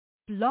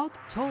Blog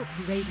Talk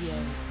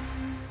Radio.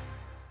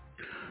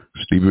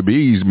 Stevie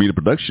B's Media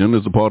Production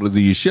is a part of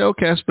the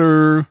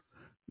Shellcaster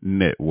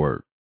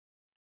Network.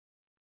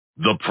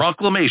 The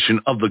proclamation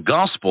of the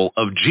gospel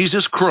of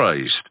Jesus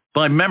Christ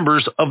by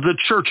members of the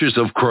Churches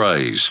of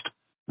Christ.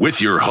 With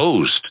your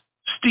host,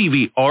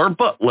 Stevie R.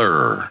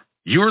 Butler.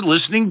 You're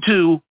listening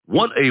to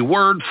What a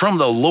Word from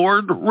the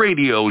Lord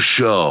radio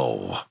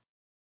show.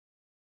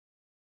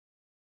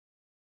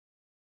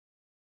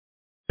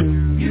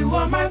 You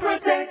are my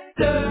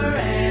protector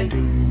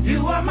and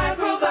you are my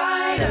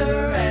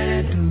provider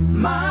and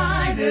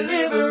my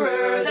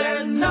deliverer.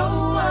 There's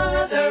no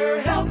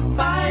other help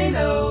I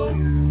know.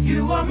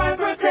 You are my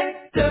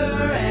protector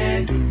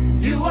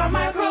and you are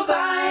my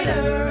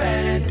provider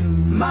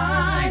and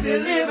my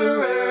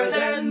deliverer.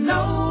 There's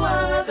no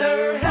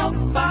other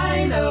help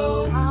I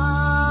know.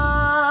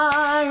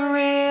 I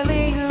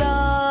really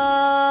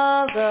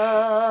love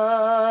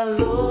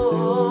the Lord.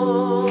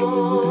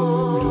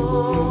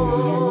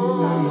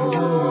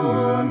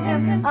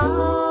 I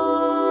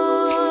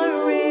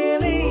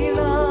really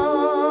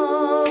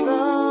love the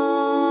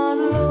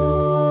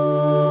Lord.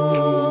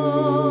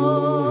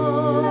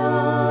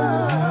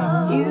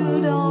 You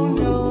don't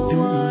know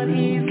what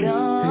He's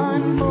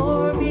done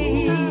for me.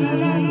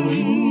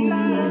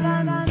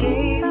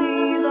 Gave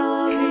me the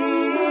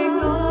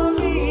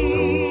victory.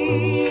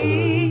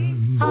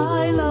 I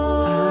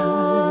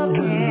love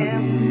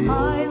Him.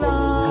 I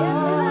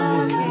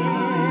love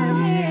Him.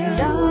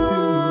 And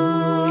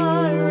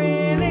I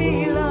really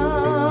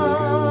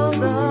love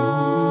the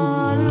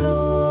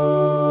Lord.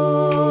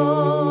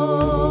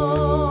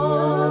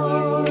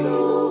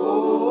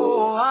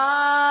 Oh, I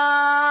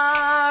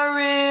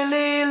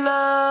really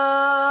love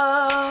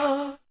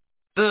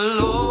the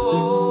Lord.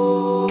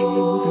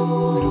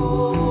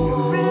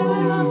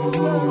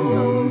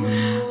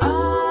 I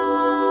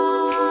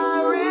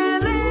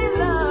really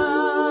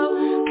love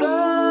the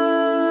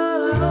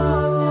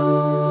Lord.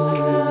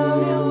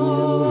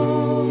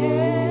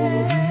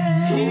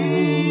 He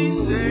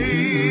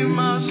saved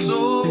my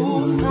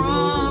soul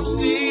from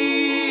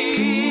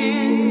sin,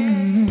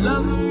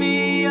 loved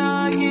me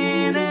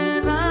again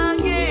and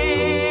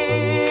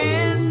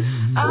again.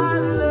 I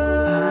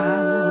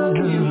love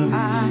Him. I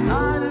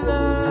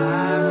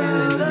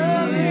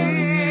love Him.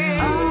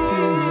 I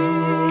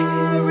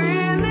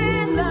really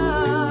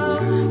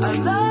love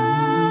the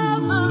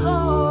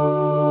Lord.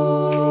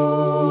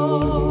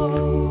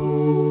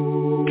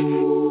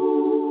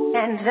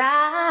 And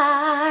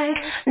I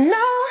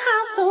know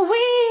how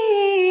sweet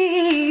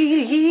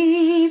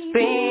He's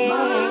been.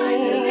 My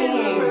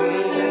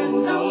deliverer, there's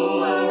no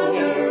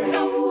other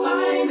help I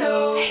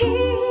know. He's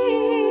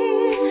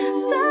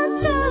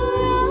such a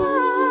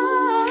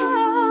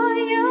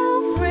loyal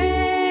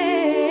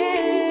friend.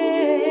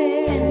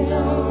 And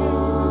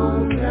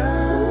on the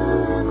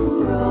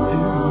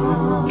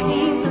cross, He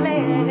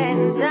bled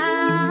and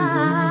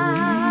died.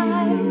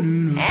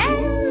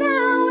 And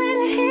now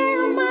in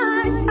Him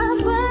I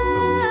abide.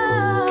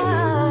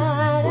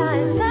 I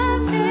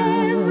love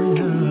Him.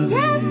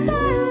 Yes,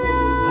 I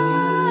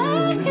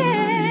love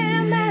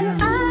Him. And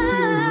I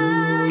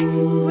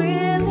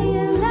really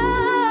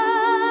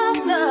love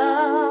the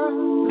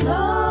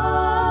Lord.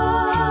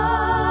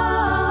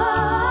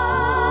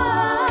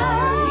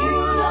 You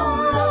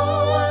don't know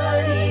what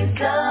He's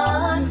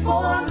done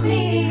for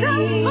me.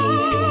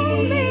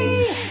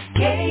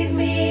 Gave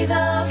me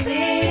the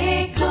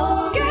victory.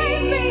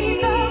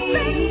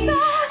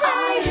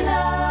 I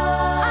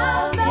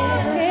love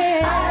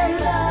Him. I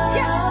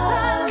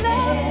love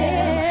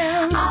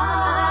Him. I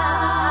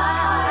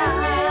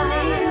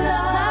really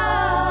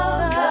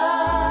love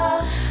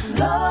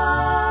the Lord.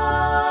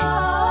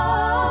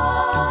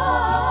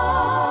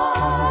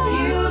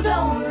 You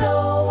don't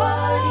know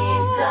what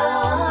He's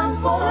done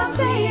for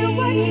me.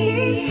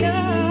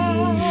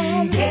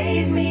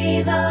 Gave me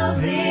the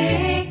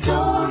victory.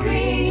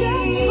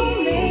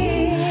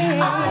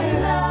 I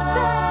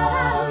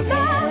love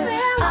Him.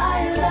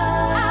 I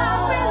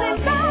love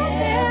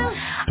Him.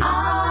 I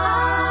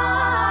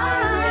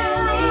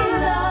really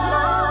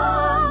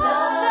love the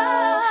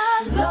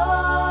Lord.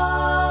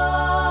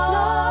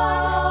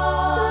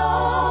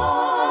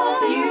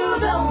 You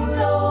don't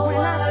know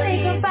what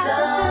He's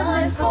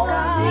done for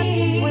me.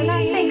 When I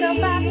think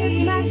about His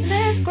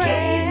matchless grace,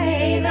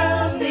 gave me the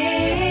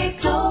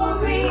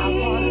victory. I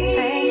want to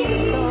thank you,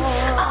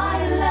 Lord. I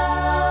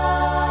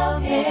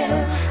love Him.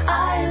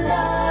 I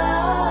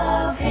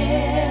love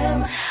Him.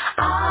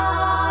 I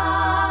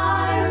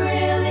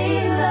really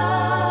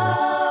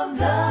love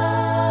the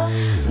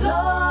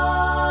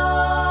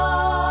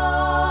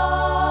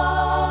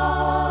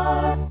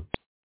Lord.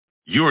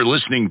 You're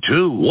listening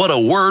to What a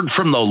Word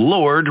from the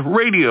Lord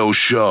radio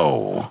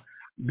show.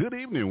 Good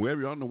evening,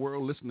 wherever you're in the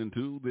world listening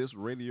to this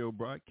radio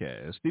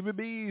broadcast. Stevie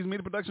B's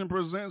Media Production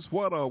presents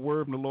What a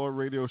Word from the Lord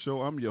radio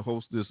show. I'm your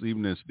host this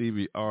evening,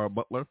 Stevie R.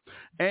 Butler.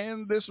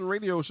 And this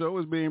radio show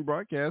is being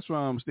broadcast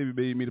from Stevie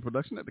B Media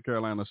Production at the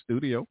Carolina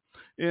studio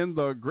in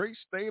the great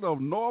state of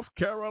North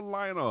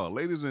Carolina.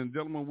 Ladies and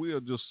gentlemen, we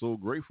are just so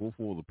grateful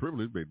for the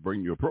privilege to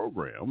bring you a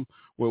program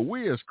where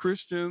we as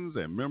Christians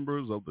and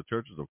members of the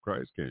Churches of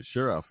Christ can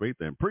share our faith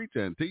and preach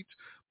and teach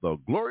the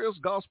glorious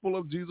gospel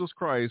of Jesus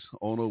Christ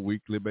on a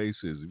weekly basis.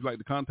 If you'd like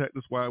to contact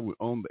us while we're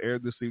on the air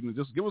this evening,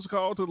 just give us a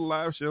call to the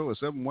live show at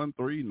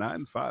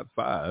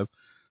 713-955-0508,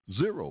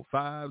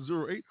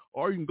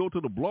 or you can go to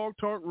the Blog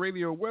Talk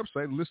Radio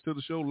website and listen to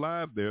the show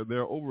live there.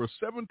 There are over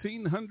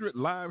 1,700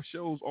 live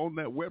shows on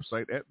that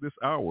website at this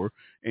hour,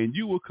 and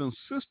you will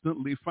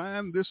consistently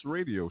find this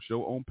radio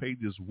show on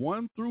pages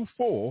 1 through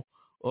 4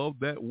 of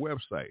that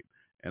website.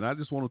 And I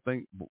just want to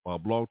thank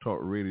Blog Talk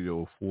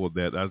Radio for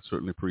that. I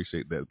certainly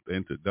appreciate that.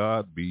 And to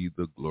God be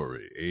the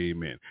glory.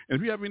 Amen. And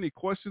if you have any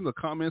questions or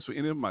comments for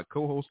any of my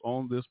co-hosts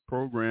on this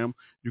program,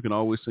 you can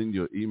always send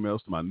your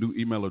emails to my new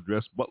email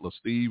address,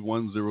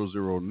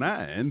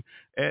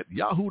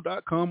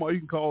 butlersteve1009@yahoo.com, or you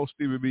can call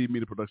Stevie B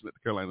Media Production at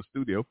the Carolina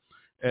studio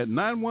at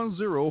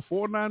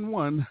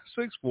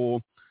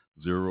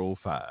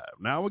 910-491-6405.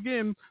 Now,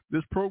 again,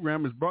 this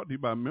program is brought to you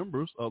by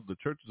members of the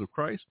Churches of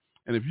Christ.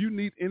 And if you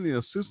need any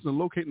assistance in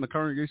locating the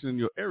congregation in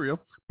your area,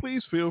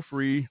 please feel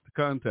free to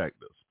contact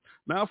us.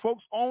 Now,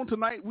 folks, on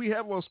tonight, we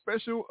have a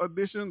special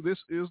edition.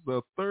 This is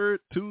the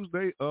third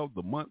Tuesday of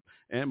the month,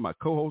 and my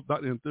co-host,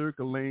 Dr.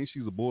 Anthereca Lane,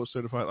 she's a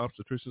board-certified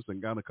obstetrician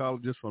and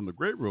gynecologist from the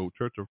Great Road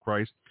Church of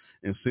Christ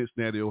in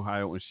Cincinnati,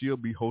 Ohio, and she'll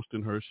be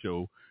hosting her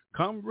show,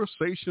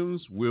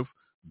 Conversations with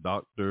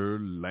Dr.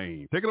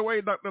 Lane. Take it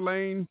away, Dr.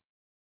 Lane.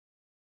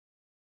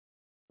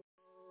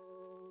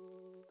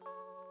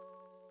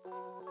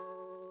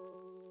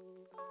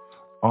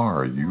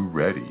 Are you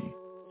ready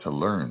to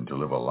learn to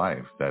live a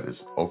life that is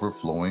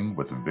overflowing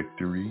with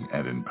victory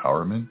and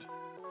empowerment?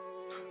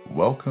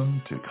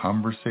 Welcome to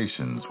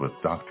Conversations with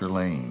Dr.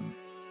 Lane.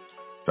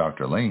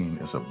 Dr. Lane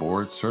is a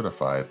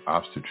board-certified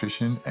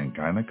obstetrician and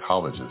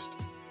gynecologist.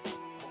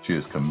 She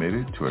is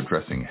committed to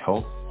addressing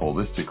health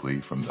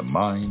holistically from the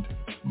mind,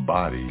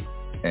 body,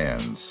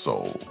 and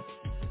soul.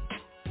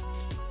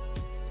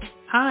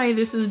 Hi,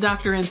 this is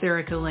Dr.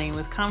 Anthereca Lane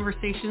with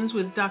Conversations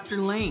with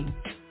Dr. Lane.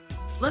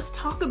 Let's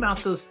talk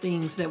about those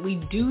things that we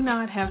do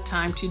not have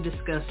time to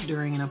discuss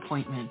during an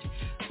appointment.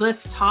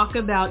 Let's talk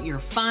about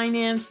your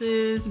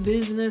finances,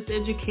 business,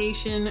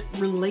 education,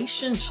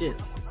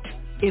 relationships.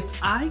 If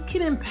I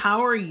can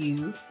empower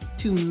you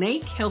to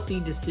make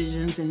healthy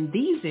decisions in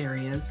these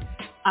areas,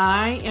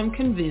 I am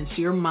convinced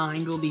your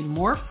mind will be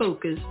more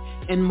focused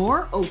and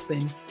more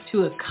open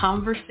to a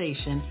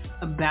conversation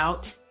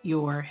about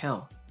your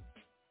health.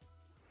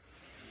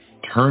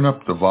 Turn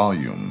up the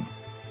volume.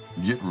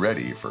 Get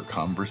ready for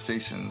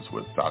Conversations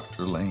with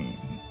Dr.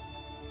 Lane.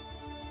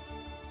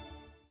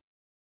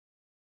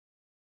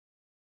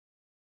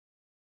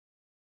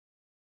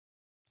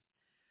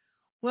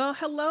 Well,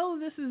 hello,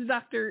 this is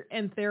Dr.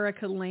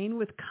 Anthereca Lane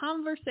with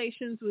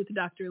Conversations with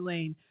Dr.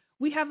 Lane.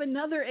 We have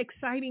another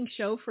exciting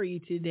show for you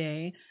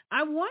today.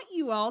 I want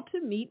you all to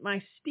meet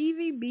my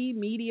Stevie B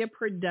Media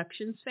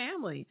Productions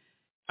family.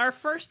 Our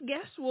first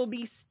guest will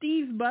be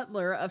Steve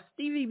Butler of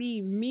Stevie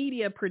B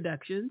Media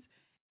Productions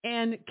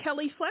and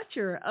Kelli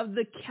Fletcher of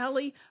the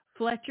Kelli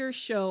Fletcher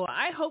Show.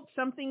 I hope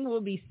something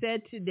will be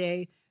said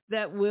today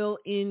that will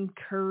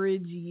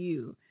encourage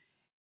you.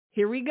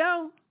 Here we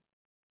go.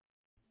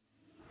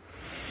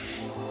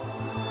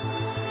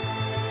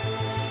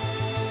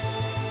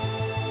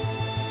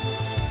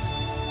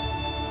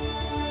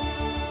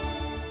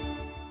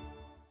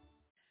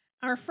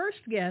 Our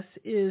first guest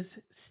is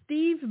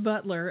Steve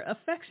Butler,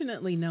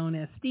 affectionately known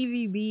as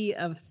Stevie B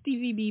of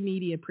Stevie B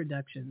Media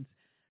Productions.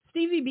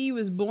 Stevie B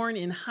was born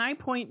in High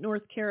Point,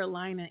 North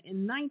Carolina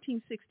in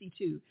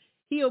 1962.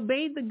 He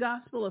obeyed the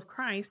gospel of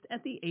Christ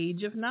at the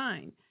age of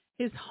 9.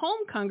 His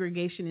home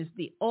congregation is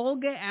the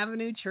Olga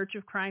Avenue Church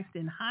of Christ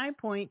in High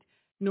Point,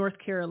 North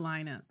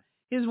Carolina.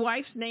 His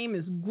wife's name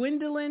is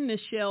Gwendolyn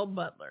Nichelle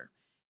Butler.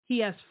 He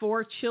has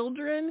 4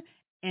 children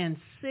and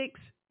 6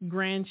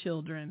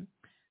 grandchildren.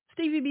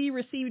 Stevie B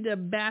received a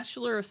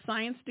Bachelor of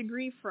Science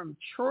degree from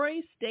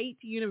Troy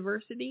State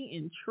University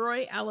in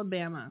Troy,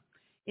 Alabama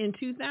in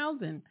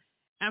 2000.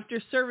 After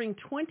serving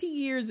 20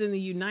 years in the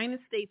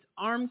United States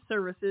Armed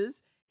Services,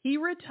 he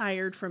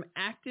retired from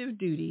active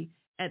duty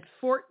at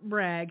Fort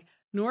Bragg,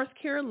 North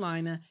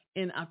Carolina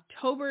in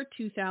October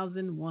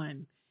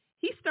 2001.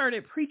 He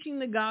started preaching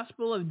the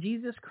gospel of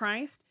Jesus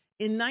Christ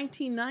in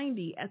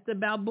 1990 at the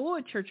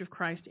Balboa Church of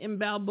Christ in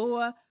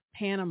Balboa,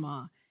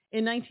 Panama.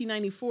 In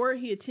 1994,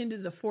 he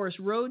attended the Forest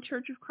Road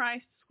Church of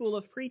Christ School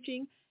of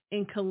Preaching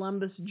in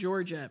Columbus,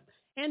 Georgia.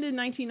 And in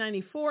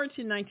 1994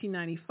 to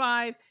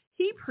 1995,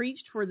 he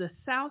preached for the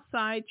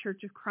Southside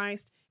Church of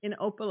Christ in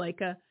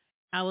Opelika,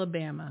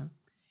 Alabama.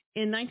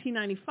 In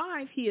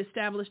 1995, he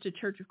established a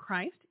Church of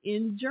Christ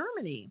in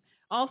Germany.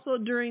 Also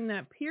during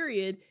that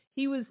period,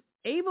 he was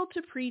able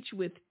to preach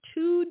with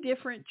 2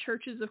 different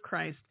churches of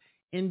Christ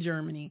in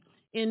Germany.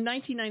 In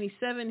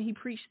 1997, he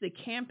preached the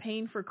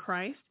Campaign for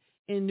Christ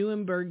in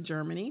Nuremberg,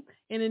 Germany.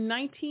 And in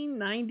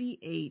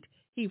 1998,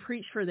 he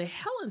preached for the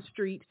Helen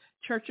Street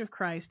Church of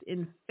Christ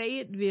in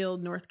Fayetteville,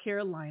 North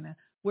Carolina,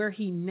 where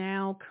he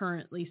now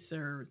currently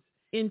serves.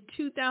 In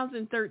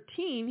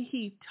 2013,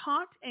 he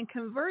taught and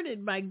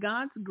converted by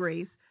God's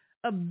grace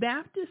a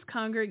Baptist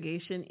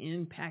congregation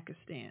in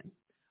Pakistan.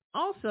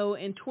 Also,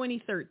 in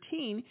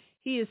 2013,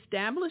 he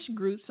established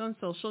groups on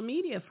social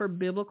media for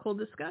biblical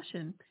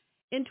discussion.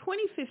 In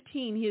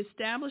 2015, he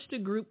established a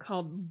group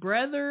called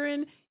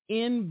Brethren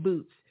in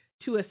Boots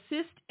to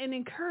assist and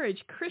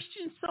encourage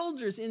Christian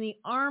soldiers in the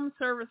armed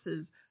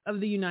services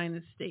of the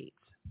United States.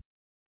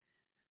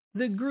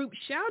 The group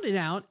Shout It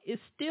Out is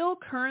still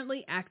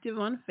currently active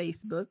on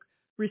Facebook,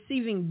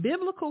 receiving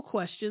biblical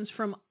questions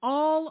from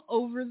all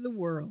over the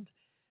world.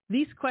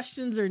 These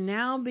questions are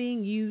now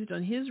being used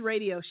on his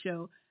radio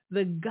show,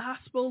 the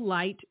Gospel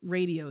Light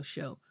Radio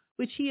Show,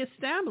 which he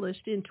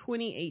established in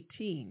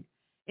 2018.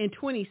 In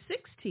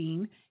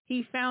 2016,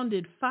 he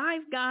founded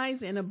Five Guys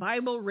and a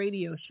Bible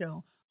radio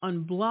show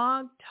on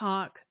Blog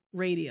Talk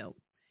Radio.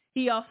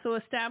 He also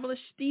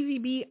established Stevie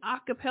B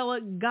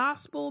Acapella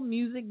Gospel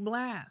Music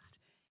Blast.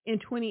 In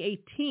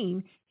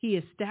 2018, he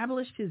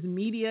established his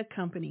media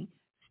company,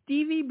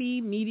 Stevie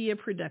B Media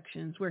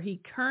Productions, where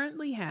he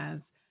currently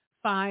has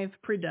 5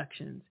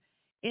 productions.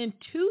 In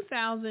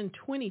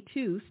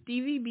 2022,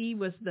 Stevie B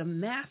was the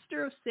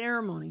master of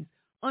ceremonies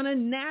on a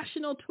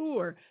national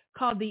tour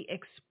called the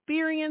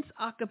Experience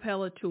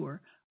Acapella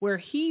Tour, where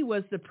he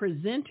was the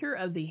presenter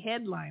of the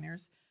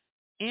headliners,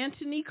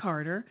 Anthony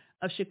Carter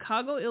of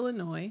Chicago,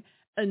 Illinois,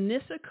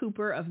 Anissa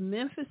Cooper of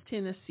Memphis,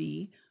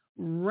 Tennessee,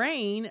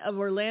 Rain of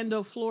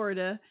Orlando,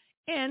 Florida,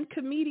 and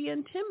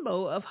comedian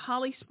Timbo of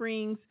Holly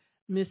Springs,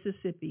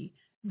 Mississippi.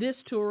 This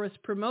tour was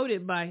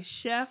promoted by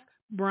Chef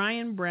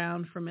Brian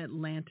Brown from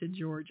Atlanta,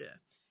 Georgia.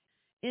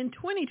 In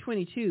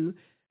 2022,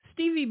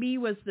 Stevie B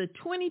was the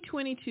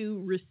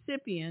 2022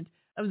 recipient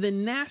of the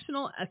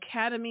National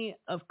Academy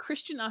of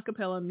Christian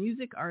Acapella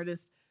Music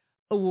Artists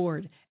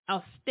Award,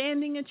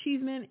 Outstanding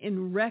Achievement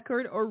in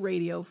Record or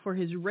Radio for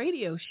his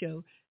radio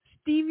show,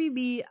 Stevie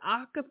B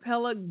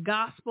Acapella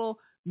Gospel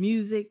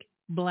Music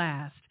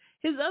Blast.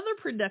 His other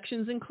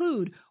productions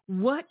include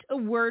What a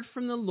Word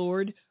from the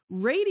Lord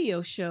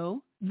radio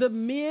show, the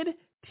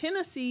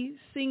Mid-Tennessee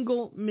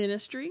Single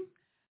Ministry,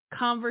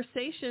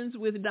 Conversations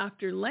with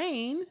Dr.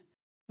 Lane,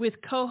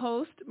 with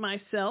co-host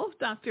myself,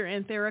 Dr.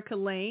 Anthereca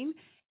Lane,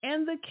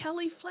 and the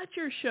Kellie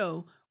Fletcher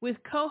Show with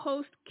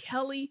co-host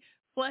Kellie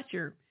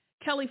Fletcher.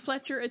 Kellie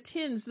Fletcher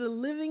attends the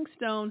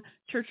Livingstone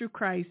Church of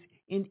Christ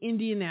in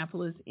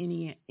Indianapolis,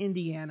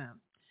 Indiana.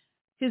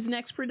 His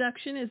next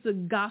production is the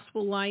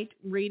Gospel Light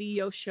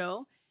Radio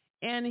Show,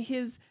 and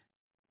his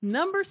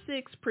number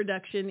 6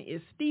 production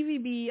is Stevie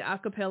B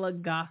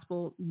Acapella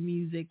Gospel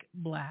Music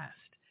Blast.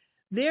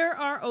 There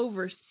are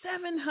over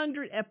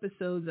 700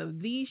 episodes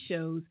of these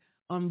shows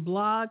on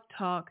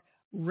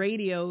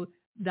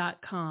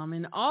blogtalkradio.com,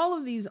 and all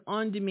of these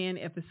on-demand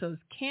episodes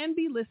can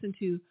be listened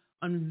to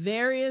on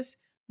various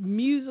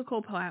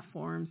musical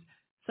platforms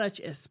such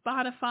as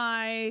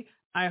Spotify,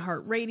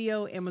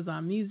 iHeartRadio,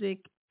 Amazon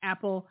Music,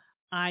 Apple,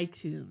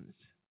 iTunes.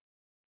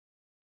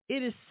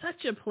 It is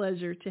such a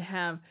pleasure to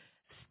have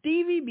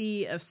Stevie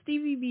B of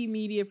Stevie B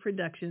Media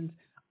Productions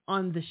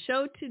on the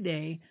show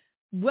today.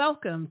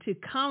 Welcome to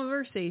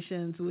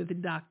Conversations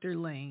with Dr.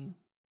 Lane.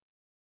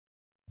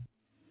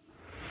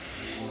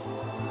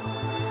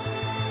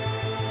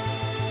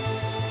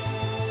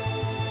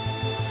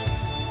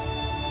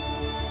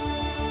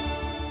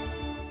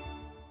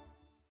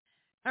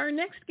 Our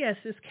next guest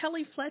is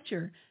Kellie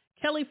Fletcher.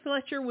 Kellie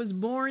Fletcher was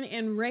born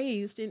and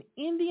raised in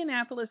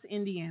Indianapolis,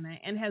 Indiana,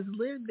 and has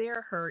lived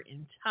there her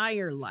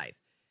entire life.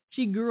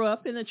 She grew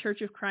up in the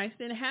Church of Christ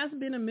and has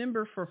been a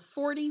member for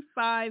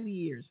 45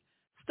 years,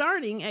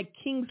 starting at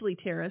Kingsley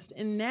Terrace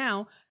and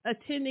now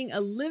attending a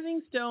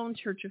Livingstone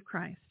Church of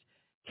Christ.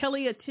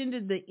 Kellie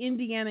attended the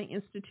Indiana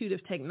Institute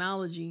of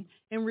Technology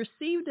and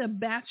received a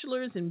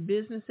bachelor's in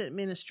business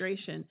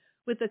administration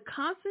with a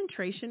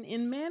concentration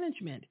in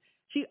management.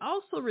 She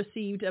also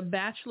received a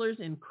bachelor's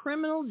in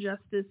criminal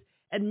justice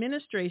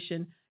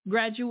administration,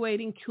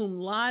 graduating cum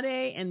laude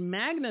and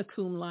magna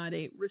cum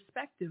laude,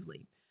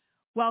 respectively.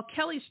 While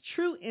Kellie's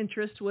true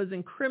interest was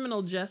in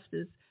criminal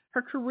justice,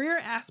 her career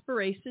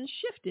aspirations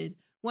shifted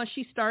once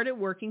she started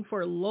working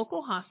for a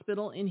local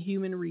hospital in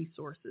human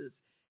resources.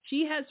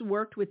 She has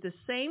worked with the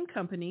same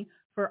company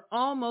for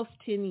almost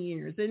 10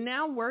 years and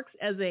now works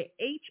as a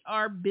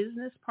HR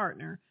business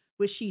partner,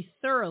 which she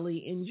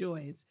thoroughly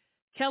enjoys.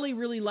 Kellie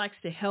really likes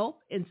to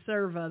help and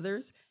serve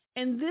others,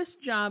 and this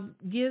job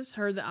gives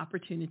her the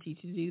opportunity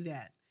to do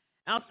that.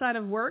 Outside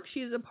of work,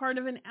 she is a part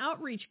of an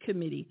outreach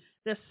committee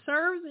that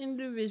serves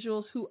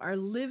individuals who are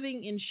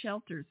living in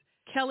shelters.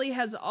 Kellie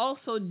has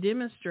also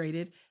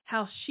demonstrated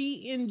how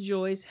she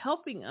enjoys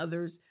helping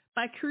others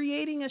by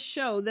creating a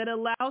show that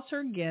allows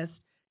her guests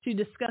to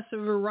discuss a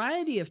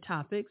variety of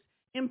topics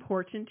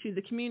important to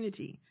the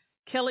community.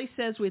 Kellie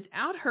says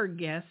without her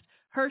guest,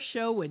 her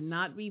show would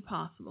not be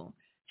possible.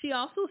 She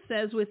also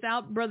says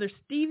without Brother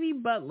Stevie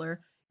Butler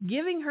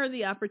giving her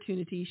the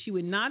opportunity, she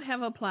would not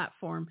have a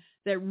platform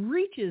that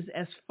reaches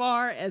as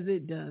far as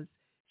it does.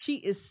 She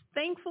is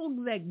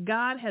thankful that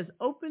God has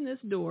opened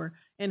this door,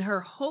 and her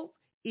hope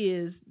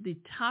is the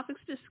topics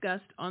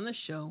discussed on the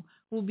show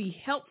will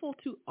be helpful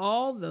to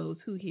all those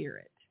who hear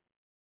it.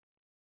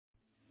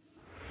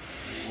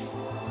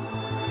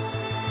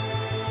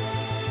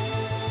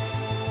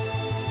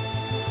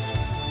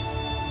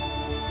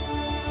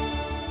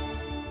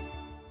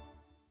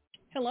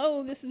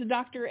 Hello, this is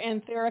Dr.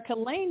 Anthereca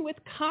Lane with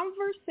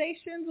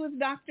Conversations with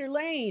Dr.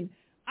 Lane.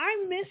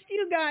 I missed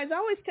you guys. I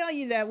always tell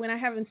you that when I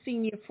haven't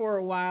seen you for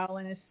a while,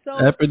 and it's so...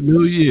 Happy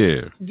New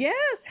Year. Yes,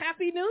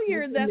 Happy New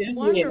Year. That's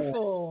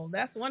wonderful.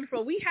 That's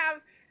wonderful. We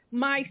have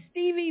my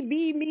Stevie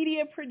B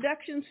Media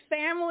Productions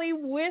family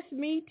with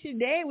me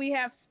today. We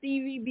have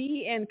Stevie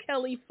B and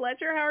Kelli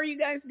Fletcher. How are you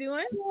guys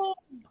doing?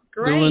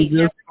 Great. Doing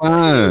just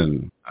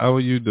fine. How are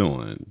you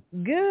doing?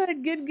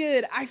 Good, good,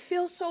 good. I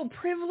feel so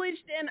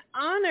privileged and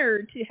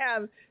honored to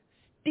have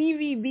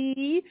Stevie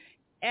B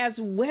as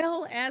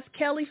well as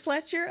Kelli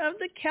Fletcher of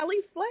the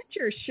Kelli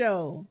Fletcher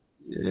Show.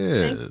 Yes.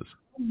 Thank you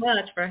so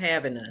much for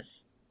having us.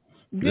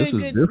 Good,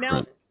 good.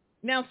 Different.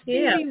 Now,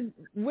 Stevie,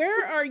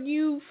 where are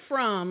you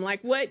from?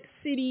 Like, what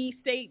city,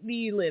 state do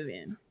you live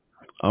in?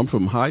 I'm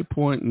from High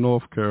Point,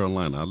 North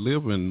Carolina. I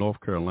live in North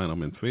Carolina.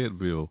 I'm in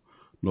Fayetteville,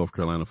 North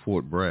Carolina,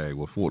 Fort Bragg,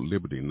 or Fort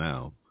Liberty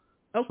now.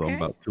 Okay. So I'm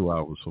about 2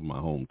 hours from my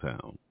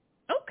hometown.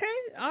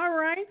 Okay, all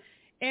right.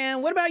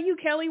 And what about you,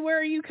 Kelli? Where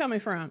are you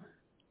coming from?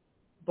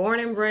 Born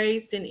and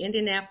raised in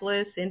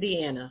Indianapolis,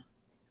 Indiana.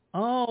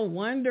 Oh,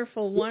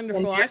 wonderful,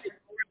 wonderful.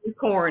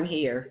 Corn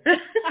here.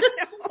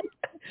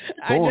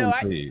 I know.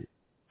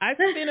 I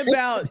spent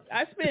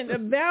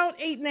about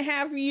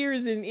 8.5 years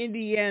in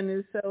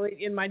Indiana,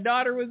 and my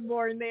daughter was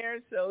born there,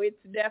 so it's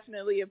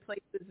definitely a place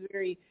that's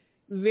very,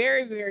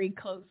 very, very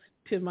close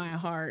to my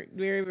heart.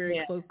 Very,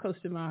 very close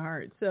to my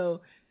heart.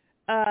 So,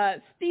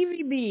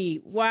 Stevie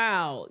B,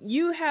 wow,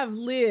 you have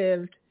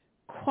lived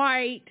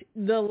quite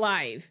the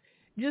life.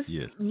 Just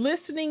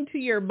listening to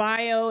your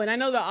bio, and I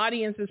know the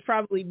audience is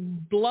probably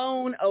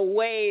blown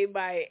away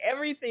by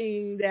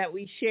everything that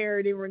we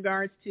shared in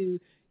regards to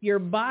your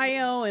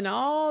bio and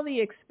all the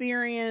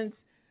experience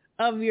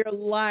of your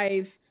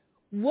life.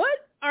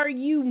 What are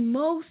you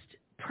most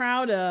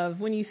proud of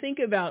when you think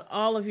about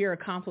all of your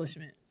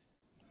accomplishments?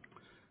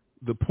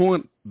 The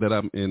point that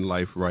I'm in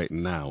life right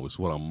now is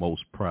what I'm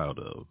most proud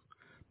of,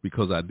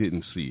 because I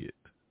didn't see it.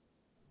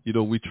 You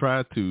know, we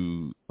try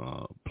to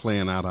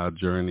plan out our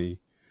journey.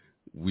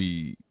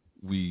 We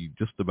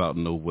just about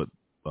know what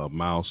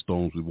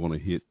milestones we want to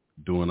hit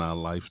during our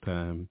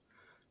lifetime.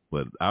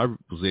 But I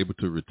was able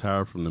to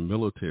retire from the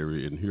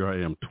military, and here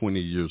I am 20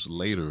 years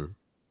later,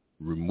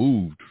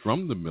 removed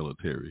from the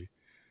military,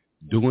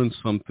 doing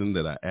something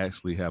that I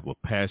actually have a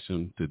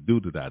passion to do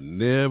that I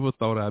never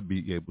thought I'd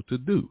be able to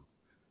do.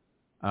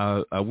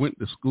 I went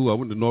to school. I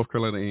went to North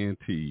Carolina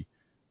A&T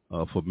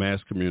for mass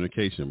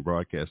communication,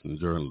 broadcasting, and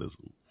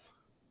journalism.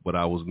 But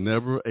I was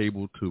never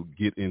able to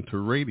get into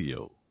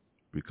radio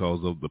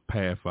because of the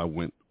path I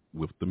went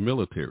with the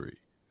military.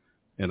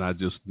 And I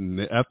just,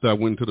 after I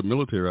went into the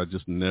military, I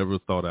just never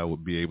thought I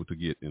would be able to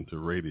get into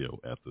radio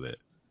after that.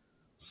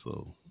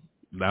 So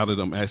now that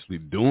I'm actually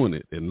doing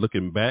it and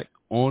looking back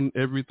on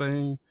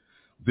everything,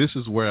 this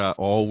is where I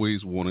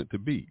always wanted to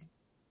be.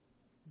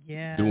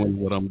 Yeah. Doing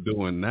what I'm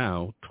doing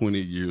now,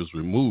 20 years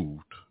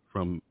removed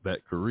from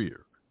that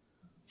career.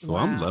 So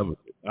I'm loving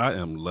it. I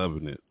am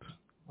loving it.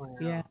 Wow.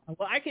 Yeah.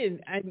 Well,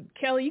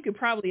 Kelli, you could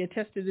probably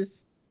attest to this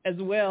as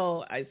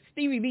well.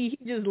 Stevie B,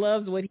 he just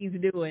loves what he's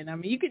doing. I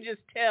mean, you could just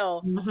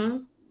tell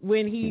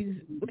when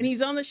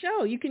he's on the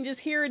show. You can just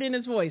hear it in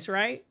his voice,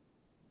 right?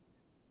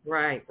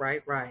 Right.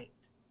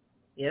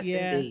 Yes,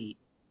 indeed.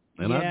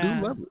 And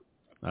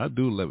I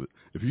do love it.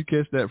 If you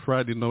catch that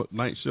Friday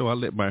night show, I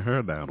let my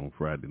hair down on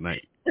Friday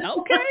night.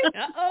 Okay.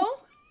 Uh-oh.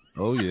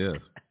 Oh, yeah.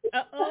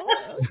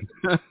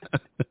 Uh-oh.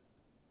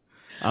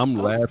 I'm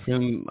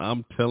laughing.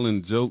 I'm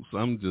telling jokes.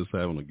 I'm just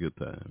having a good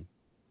time.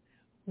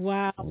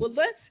 Wow.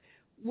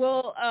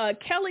 Well,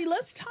 Kelli,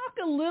 let's talk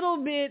a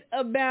little bit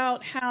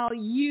about how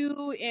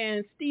you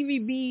and Stevie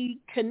B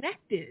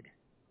connected.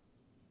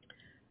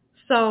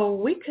 So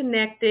we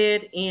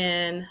connected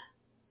in,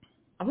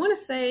 I want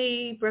to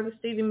say, Brother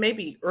Stevie,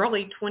 maybe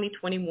early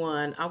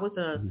 2021. I was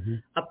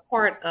a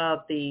part of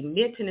the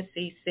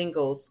Mid-Tennessee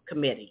Singles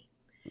Committee.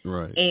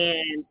 Right.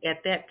 And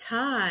at that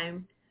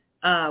time,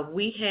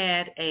 we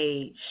had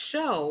a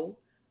show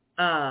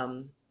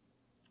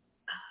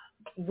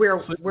where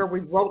we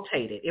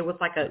rotated. It was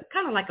like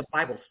kind of like a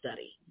Bible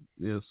study.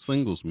 Yeah,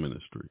 singles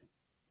ministry.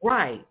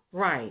 Right.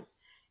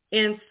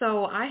 And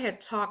so I had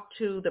talked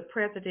to the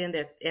president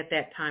at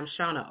that time,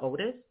 Shauna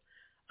Otis,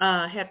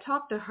 had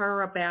talked to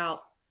her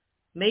about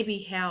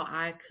maybe how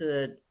I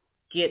could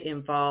get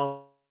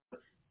involved,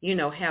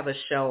 have a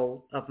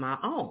show of my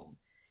own.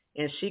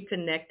 And she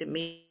connected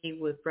me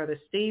with Brother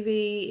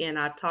Stevie, and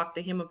I talked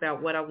to him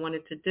about what I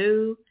wanted to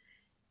do.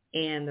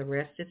 and the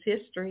rest is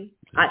history.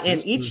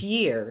 And each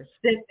year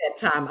since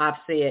that time, I've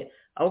said,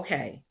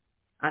 okay,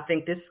 I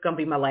think this is going to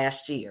be my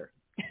last year.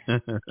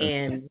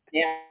 And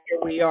now here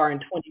we are in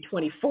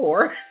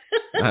 2024.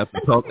 I have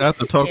to talk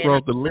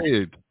off the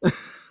lid.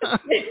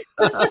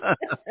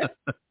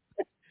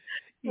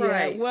 Yeah,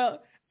 Right.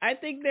 well, I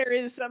think there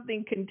is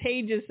something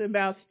contagious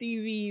about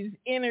Stevie's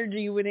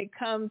energy when it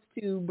comes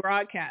to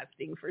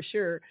broadcasting, for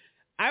sure.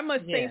 I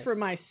must say Yes. for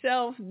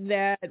myself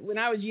that when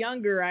I was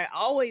younger, I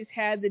always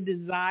had the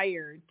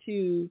desire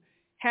to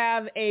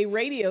have a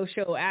radio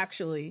show,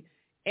 actually.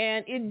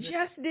 And it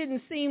just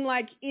didn't seem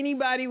like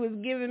anybody was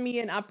giving me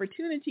an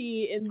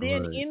opportunity. And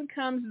then Right. in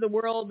comes the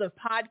world of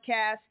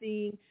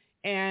podcasting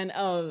and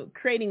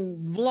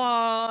creating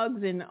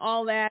vlogs and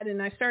all that.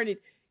 And I started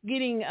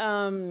gaining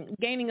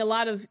a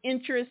lot of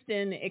interest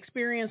and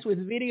experience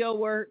with video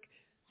work.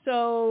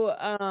 So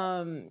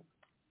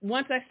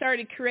once I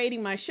started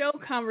creating my show,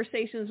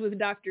 Conversations with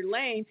Dr.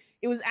 Lane,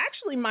 it was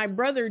actually my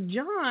brother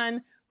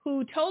John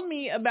who told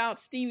me about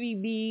Stevie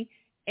B,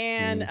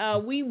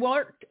 and we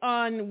worked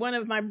on one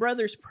of my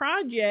brother's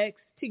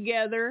projects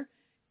together.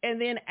 And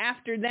then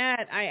after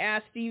that, I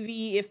asked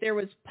Stevie if there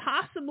was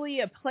possibly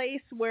a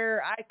place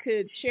where I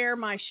could share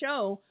my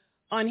show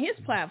on his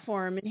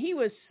platform, and he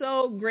was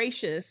so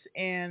gracious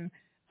and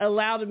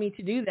allowed me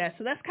to do that.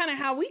 So that's kind of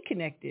how we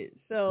connected.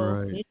 So,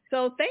 Right.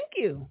 so thank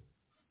you.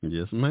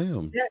 Yes,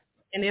 ma'am. Yeah.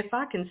 And if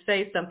I can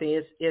say something,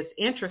 it's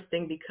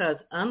interesting because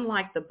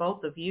unlike the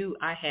both of you,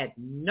 I had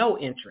no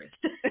interest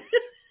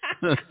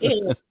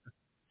in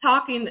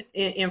talking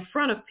in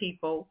front of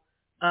people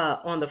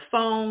on the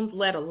phone,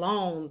 let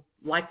alone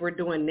like we're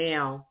doing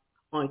now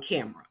on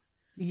camera.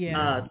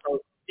 Yeah. So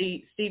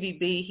Stevie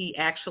B, he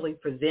actually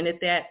presented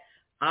that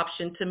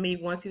option to me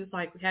once. He was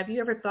like, have you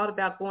ever thought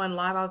about going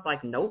live? I was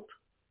like, nope,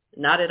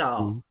 not at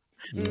all.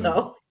 Mm-hmm.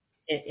 So,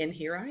 and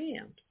here I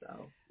am.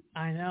 So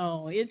I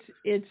know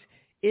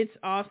it's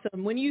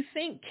awesome. When you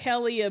think,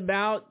 Kelly,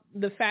 about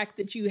the fact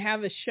that you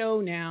have a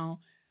show now,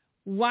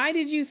 why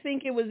did you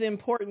think it was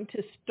important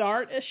to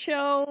start a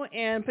show,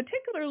 and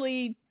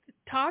particularly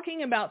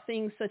talking about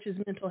things such as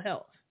mental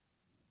health?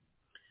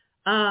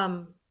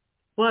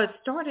 Well, it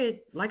started,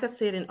 like I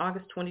said, in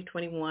August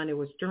 2021. It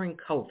was during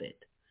COVID.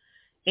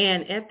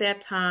 And at that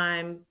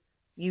time,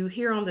 you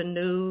hear on the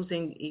news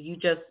and you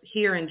just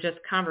hear in just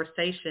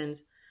conversations,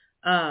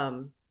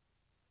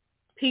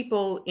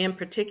 people, in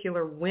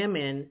particular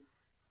women,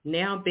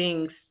 now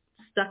being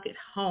stuck at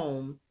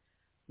home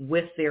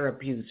with their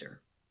abuser.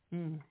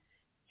 Mm.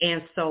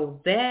 And so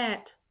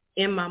that,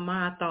 in my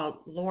mind, I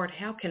thought, Lord,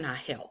 how can I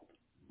help?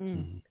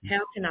 Mm.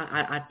 How can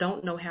I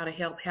don't know how to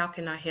help. How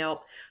can I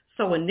help?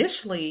 So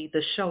initially,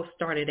 the show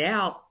started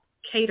out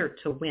catered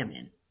to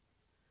women.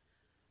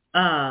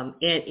 And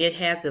it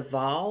has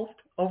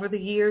evolved over the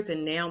years,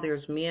 and now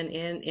there's men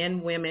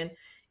and women,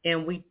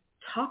 and we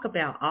talk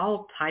about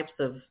all types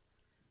of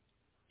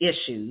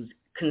issues,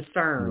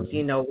 concerns. Mm-hmm.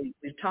 You know,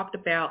 we've talked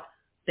about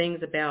things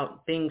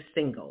about being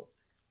single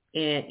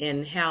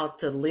and how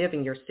to live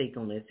in your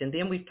singleness. And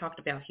then we've talked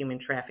about human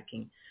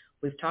trafficking.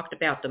 We've talked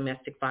about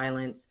domestic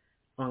violence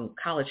on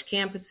college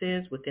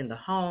campuses, within the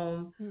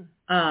home.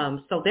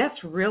 So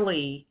that's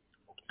really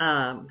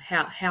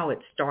how it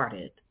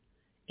started.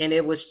 And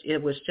it was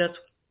just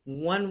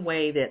one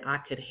way that I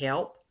could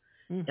help.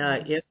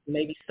 If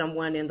maybe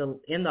someone in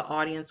the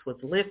audience was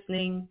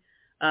listening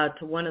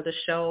to one of the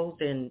shows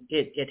and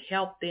it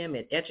helped them,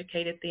 it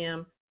educated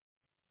them,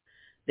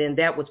 then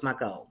that was my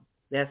goal.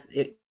 That's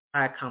it.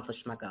 I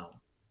accomplished my goal.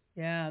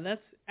 Yeah,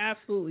 that's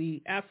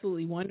absolutely,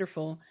 absolutely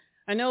wonderful.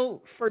 I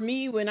know for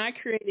me, when I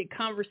created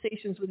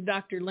Conversations with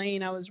Dr.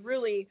 Lane, I was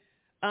really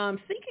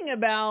thinking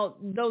about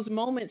those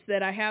moments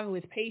that I have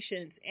with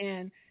patients.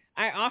 And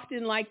I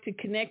often like to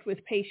connect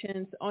with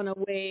patients on a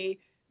way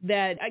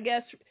that, I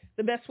guess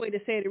the best way to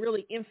say it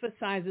really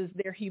emphasizes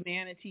their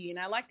humanity. And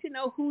I like to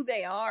know who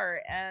they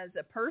are as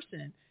a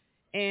person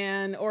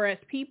or as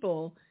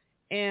people.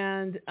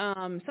 And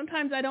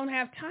sometimes I don't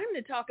have time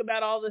to talk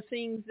about all the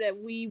things that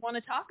we want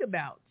to talk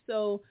about.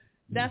 So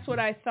that's what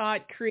I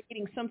thought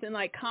creating something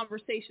like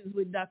Conversations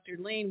with Dr.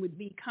 Lane would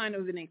be kind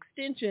of an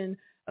extension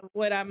of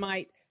what I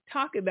might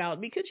talk about.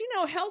 Because,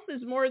 health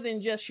is more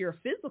than just your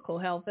physical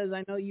health, as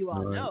I know you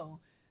all know.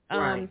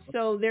 Right.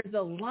 So there's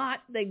a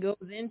lot that goes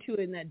into it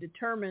and that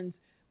determines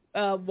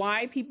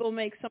why people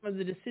make some of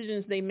the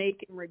decisions they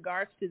make in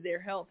regards to their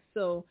health.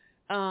 So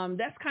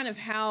that's kind of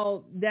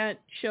how that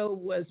show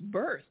was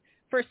birthed.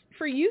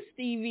 For you,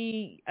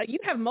 Stevie, you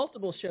have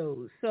multiple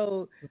shows.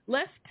 So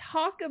let's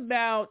talk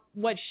about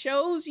what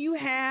shows you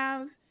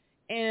have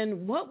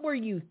and what were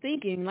you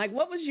thinking? Like,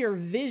 what was your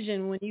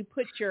vision when you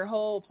put your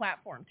whole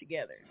platform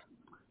together?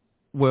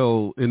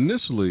 Well,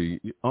 initially,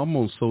 I'm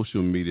on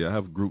social media. I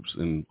have groups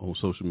on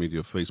social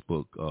media,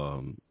 Facebook,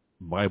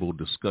 Bible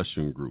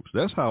discussion groups.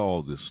 That's how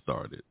all this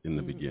started in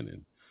the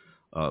beginning.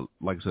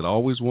 Like I said, I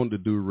always wanted to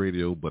do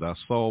radio, but I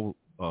saw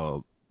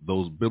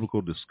those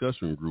biblical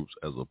discussion groups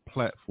as a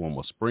platform,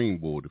 a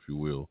springboard, if you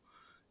will,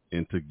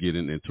 into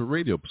getting into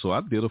radio. So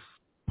I did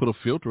put a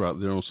filter out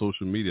there on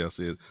social media. I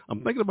said,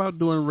 I'm thinking about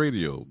doing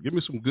radio. Give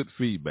me some good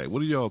feedback. What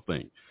do y'all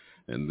think?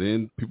 And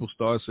then people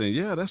started saying,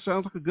 yeah, that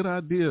sounds like a good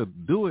idea.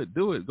 Do it.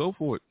 Go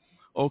for it.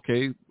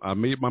 Okay, I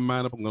made my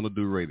mind up. I'm going to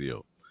do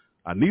radio.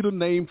 I need a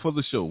name for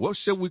the show. What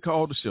shall we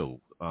call the show?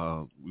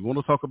 We want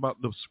to talk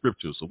about the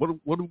scriptures. So what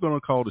are we going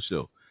to call the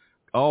show?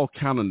 All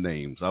kind of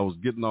names. I was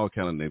getting all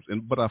kind of names.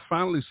 But I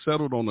finally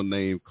settled on a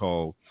name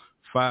called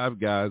 5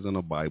 Guys in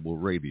a Bible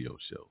Radio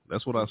Show.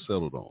 That's what I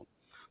settled on.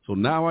 So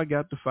now I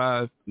got the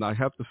 5. Now I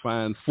have to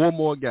find 4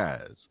 more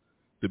guys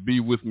to be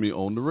with me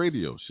on the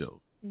radio show.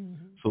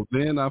 Mm-hmm. So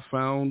then I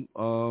found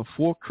 4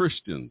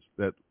 Christians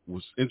that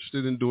was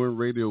interested in doing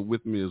radio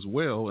with me as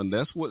well, and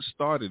that's what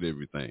started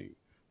everything.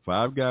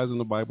 5 Guys in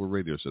the Bible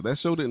Radio Show. That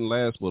show didn't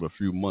last but a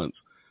few months,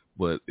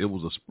 but it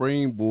was a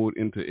springboard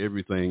into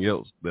everything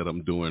else that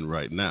I'm doing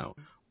right now.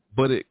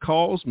 But it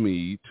caused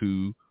me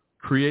to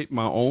create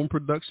my own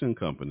production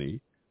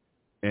company,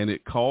 and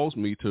it caused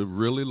me to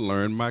really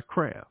learn my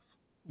craft.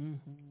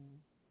 Mm-hmm.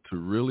 To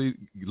really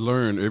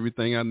learn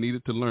everything I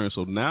needed to learn.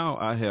 So now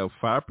I have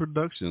 5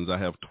 productions. I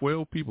have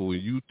 12 people,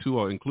 and you 2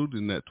 are included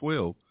in that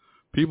 12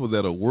 people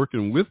that are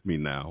working with me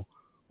now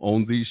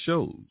on these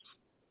shows.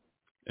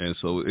 And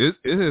so it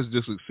has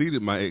just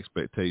exceeded my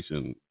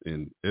expectation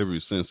in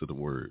every sense of the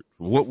word.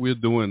 What we're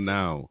doing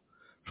now,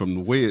 from the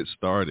way it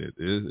started,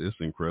 it's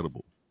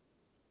incredible.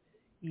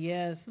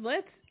 Yes.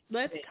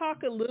 Let's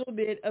talk a little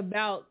bit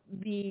about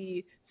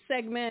the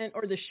segment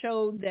or the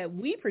show that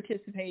we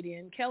participate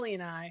in, Kelly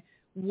and I.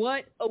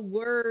 What a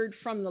word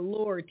from the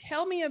Lord.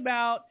 Tell me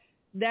about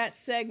that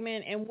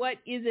segment, and what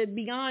is it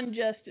beyond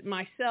just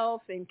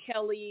myself and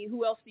Kelly?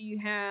 Who else do you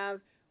have?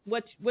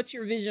 What's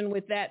your vision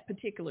with that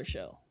particular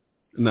show?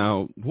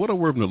 Now, what a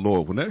word from the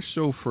Lord. When that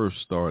show first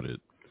started,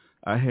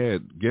 I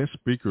had guest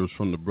speakers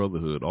from the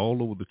Brotherhood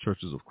all over the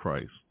churches of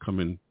Christ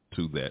coming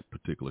to that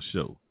particular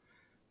show.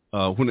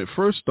 When it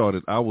first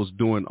started, I was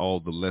doing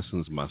all the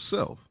lessons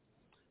myself.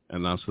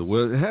 And I said,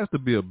 well, it has to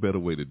be a better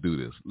way to do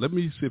this. Let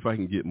me see if I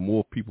can get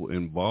more people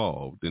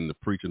involved in the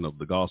preaching of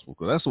the gospel,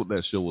 because that's what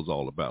that show was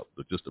all about,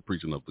 just the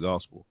preaching of the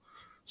gospel.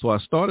 So I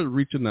started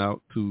reaching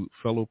out to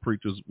fellow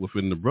preachers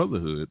within the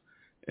Brotherhood,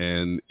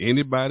 and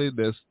anybody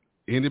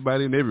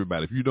and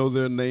everybody. If you know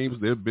their names,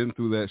 they've been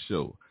through that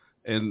show.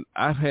 And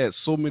I've had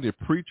so many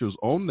preachers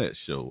on that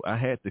show, I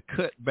had to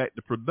cut back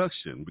the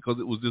production because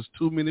it was just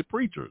too many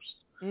preachers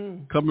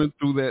coming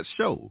through that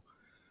show.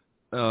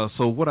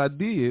 So what I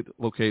did,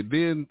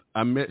 then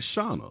I met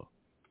Shauna,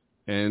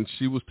 and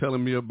she was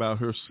telling me about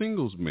her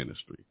singles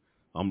ministry.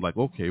 I'm like,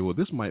 okay, well,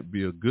 this might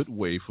be a good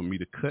way for me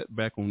to cut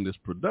back on this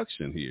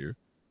production here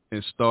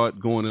and start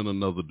going in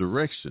another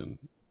direction.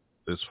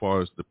 As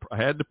far as I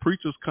had the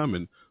preachers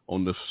coming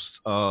on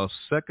the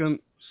second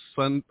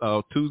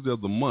Tuesday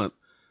of the month.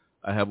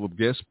 I have a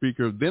guest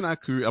speaker. Then I'm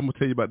going to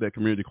tell you about that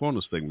Community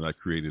Corner segment I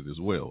created as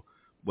well.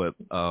 But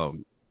a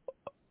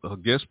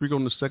guest speaker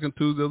on the second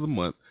Tuesday of the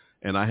month.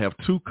 And I have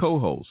 2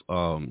 co-hosts.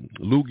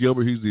 Lou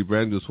Gilbert, he's the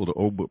evangelist for the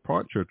Oakwood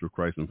Park Church of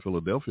Christ in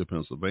Philadelphia,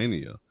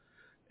 Pennsylvania.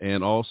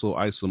 And also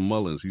Isa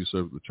Mullins, he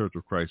serves the Church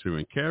of Christ here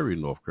in Cary,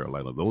 North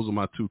Carolina. Those are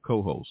my 2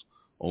 co-hosts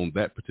on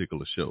that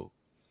particular show.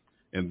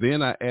 And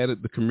then I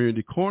added the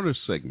Community Corner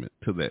segment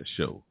to that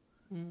show.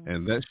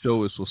 And that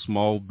show is for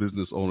small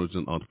business owners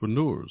and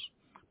entrepreneurs.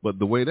 But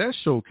the way that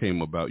show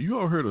came about, you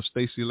all heard of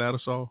Stacey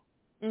Lattisaw,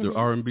 the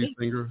R&B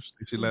singer,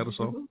 Stacey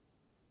Lattisaw?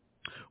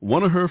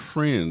 One of her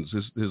friends,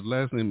 his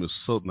last name is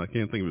Sutton. I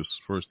can't think of his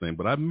first name,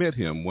 but I met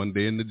him one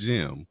day in the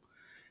gym,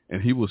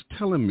 and he was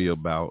telling me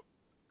about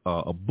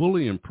a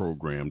bullying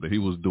program that he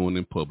was doing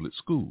in public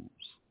schools.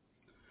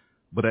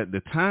 But at the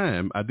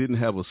time, I didn't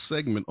have a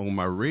segment on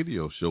my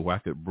radio show where I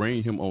could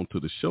bring him onto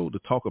the show to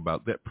talk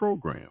about that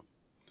program.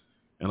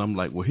 And I'm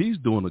like, well, he's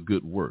doing a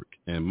good work,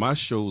 and my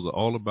shows are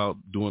all about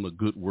doing a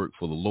good work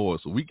for the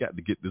Lord, so we got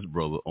to get this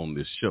brother on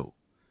this show.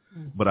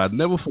 But I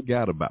never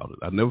forgot about it.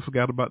 I never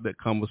forgot about that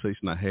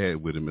conversation I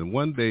had with him. And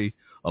one day,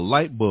 a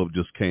light bulb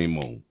just came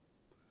on.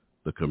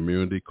 The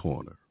Community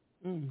Corner.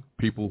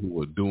 People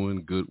who are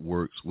doing good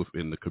works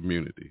within the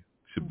community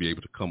should be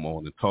able to come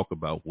on and talk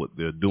about what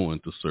they're doing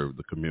to serve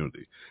the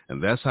community.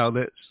 And that's how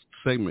that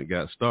segment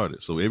got started.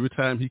 So every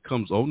time he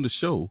comes on the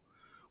show,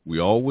 we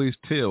always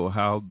tell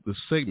how the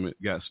segment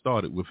got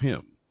started with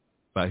him,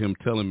 by him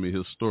telling me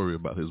his story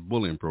about his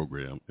bullying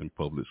program in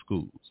public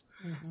schools.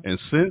 And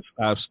since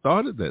I've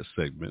started that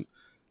segment,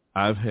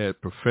 I've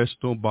had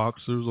professional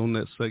boxers on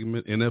that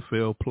segment,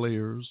 NFL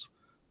players,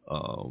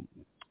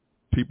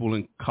 people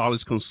in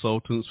college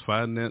consultants,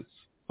 finance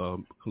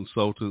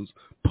consultants,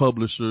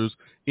 publishers,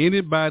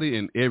 anybody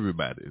and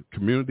everybody,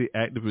 community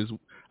activists.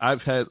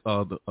 I've had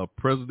a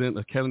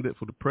candidate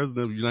for the president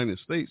of the United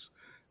States,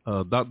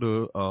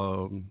 Dr.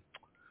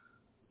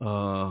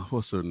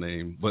 What's her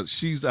name? But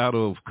she's out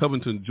of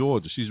Covington,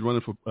 Georgia. She's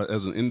running for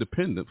as an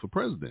independent for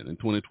president in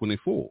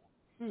 2024.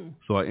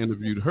 So I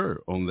interviewed her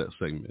on that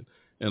segment.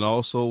 And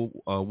also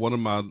one of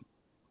my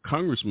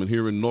congressmen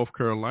here in North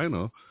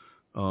Carolina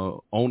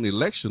on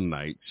election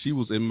night, she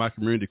was in my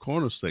Community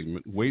Corner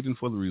segment waiting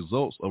for the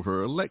results of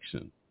her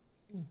election.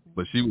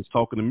 But she was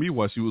talking to me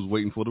while she was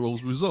waiting for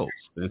those results,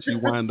 and she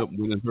wound up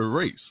winning her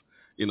race.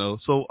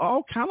 So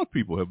all kind of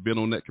people have been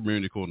on that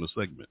Community Corner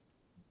segment,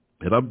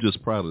 and I'm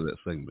just proud of that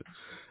segment.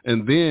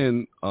 And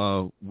then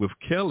with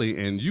Kelly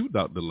and you,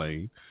 Dr.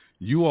 Lane,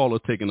 you all are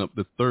taking up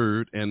the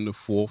 3rd and the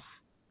 4th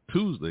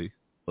Tuesday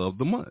of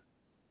the month.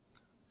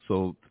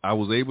 So I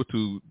was able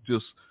to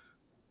just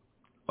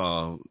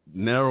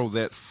narrow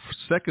that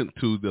second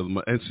Tuesday of the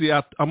month. And see,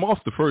 I'm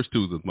off the first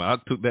Tuesday of the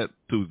month. I took that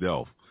Tuesday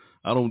off.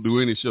 I don't do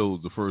any shows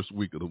the first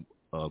week of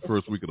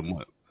the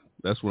month.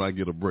 That's when I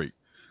get a break.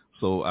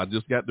 So I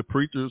just got the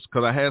preachers,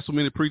 because I had so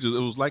many preachers. It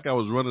was like I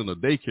was running a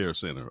daycare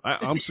center.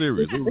 I'm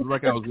serious. It was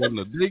like I was running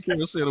a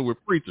daycare center with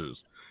preachers.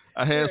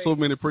 I had so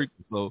many preachers.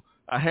 So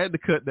I had to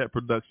cut that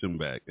production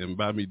back. And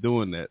by me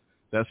doing that,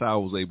 that's how I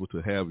was able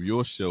to have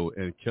your show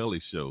and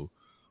Kelly's show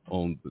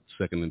on the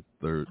the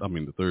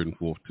 3rd and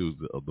 4th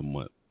Tuesday of the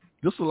month.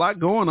 Just a lot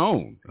going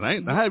on. And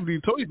I haven't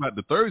even told you about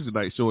the Thursday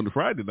night show and the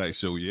Friday night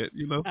show yet,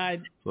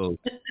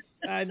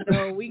 I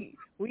know we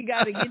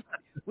gotta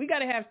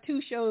have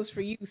 2 shows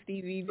for you,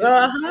 Stevie,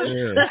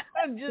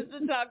 just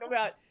to talk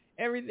about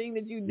everything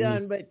that you've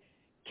done. But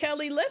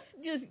Kelly, let's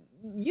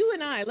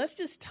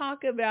just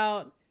talk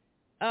about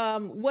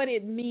what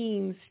it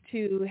means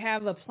to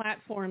have a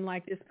platform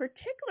like this,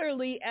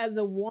 particularly as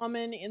a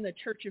woman in the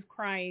Church of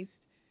Christ,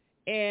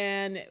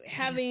 and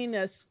having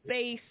a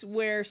space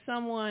where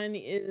someone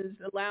is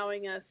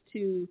allowing us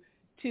to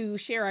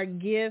share our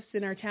gifts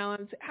and our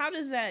talents. How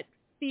does that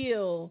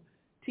feel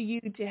to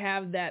you to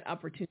have that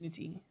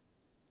opportunity?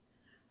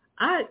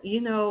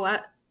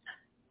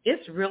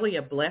 It's really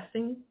a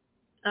blessing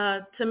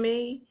to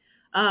me.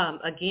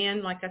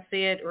 Again, like I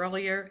said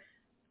earlier,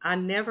 I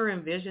never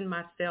envisioned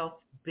myself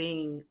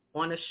being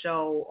on a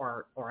show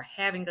or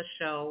having a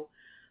show,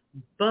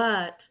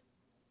 but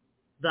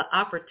the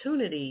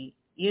opportunity,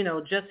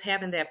 just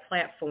having that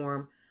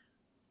platform,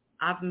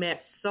 I've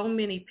met so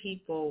many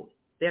people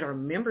that are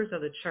members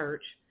of the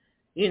church,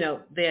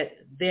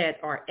 that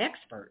are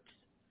experts,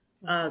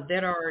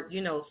 that are,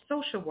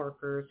 social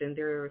workers, and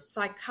they're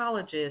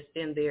psychologists,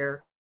 and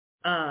they're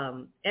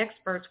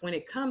experts when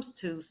it comes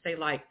to, say,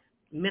 like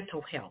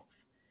mental health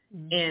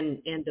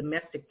and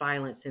domestic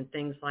violence and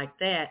things like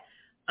that.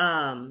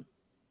 And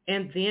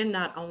then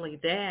not only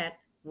that,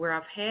 where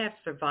I've had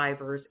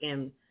survivors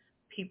and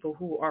people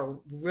who are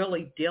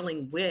really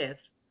dealing with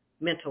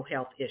mental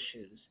health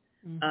issues,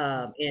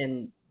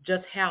 and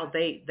just how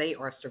they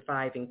are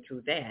surviving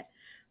through that.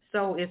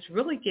 So it's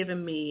really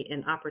given me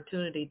an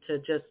opportunity to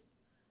just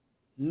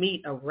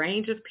meet a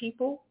range of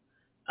people,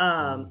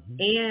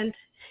 and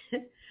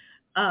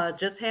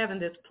just having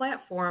this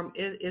platform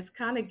is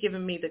kind of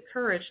giving me the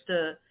courage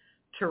to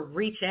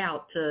reach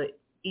out to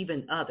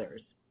even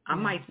others. I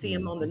might see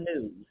them on the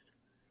news,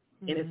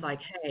 and it's like,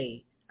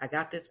 hey, I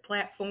got this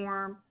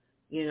platform,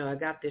 I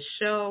got this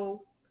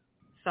show,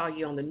 saw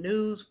you on the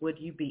news, would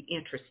you be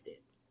interested?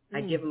 I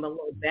give them a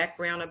little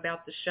background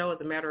about the show. As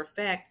a matter of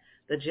fact,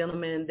 the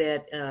gentleman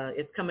that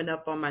is coming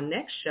up on my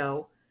next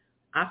show,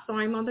 I saw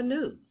him on the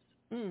news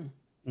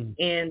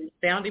and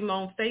found him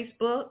on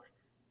Facebook,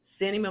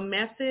 sent him a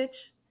message,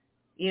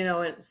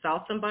 and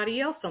saw somebody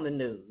else on the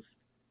news,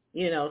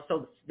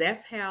 so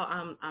that's how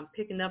I'm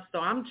picking up. So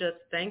I'm just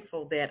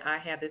thankful that I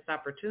have this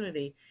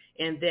opportunity,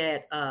 and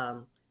that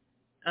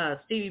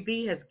Stevie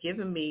B has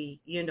given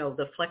me,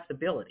 the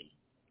flexibility,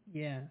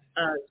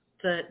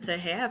 to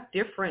have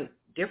different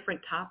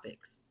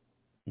topics.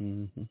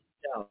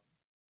 So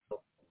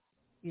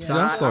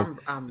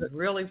I'm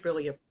really,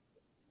 really.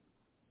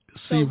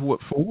 See, for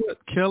what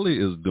Kelly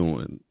is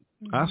doing,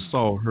 I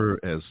saw her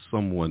as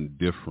someone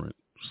different,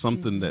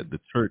 something that the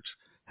church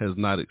has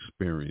not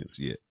experienced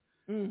yet.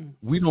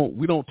 We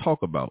don't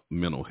talk about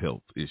mental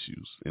health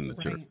issues in the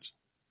church.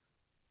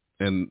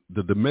 And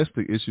the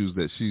domestic issues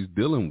that she's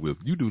dealing with,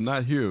 you do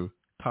not hear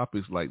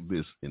topics like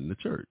this in the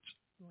church.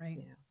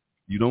 Right.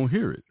 You don't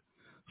hear it.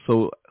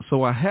 So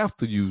I have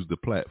to use the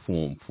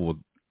platform for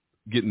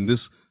getting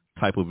this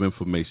type of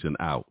information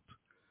out,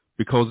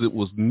 because it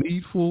was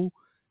needful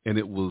and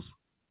it was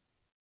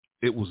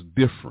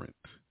different.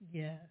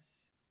 Yes.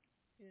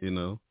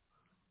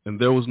 And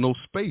there was no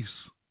space.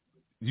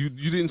 You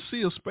didn't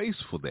see a space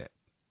for that.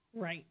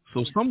 Right.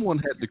 So someone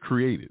had to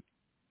create it.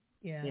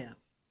 Yeah.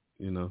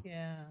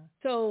 Yeah.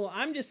 So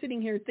I'm just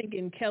sitting here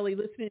thinking, Kelly,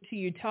 listening to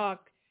you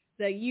talk,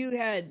 that you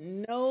had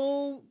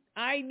no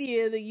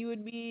idea that you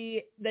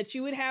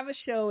would have a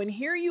show, and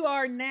here you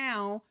are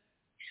now,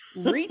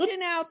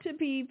 reaching out to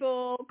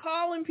people,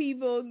 calling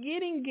people,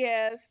 getting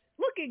guests.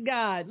 Look at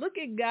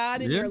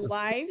God in your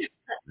life.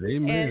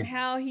 Amen. And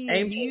how He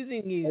is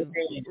using you.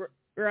 Amen.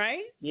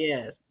 Right?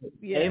 Yes.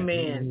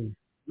 Amen.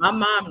 My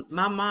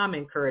mom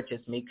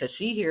encourages me, because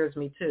she hears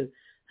me too.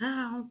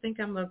 I don't think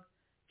I'm gonna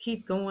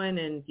keep going,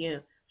 and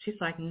she's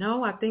like,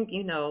 no, I think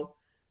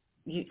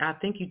I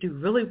think you do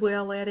really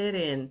well at it,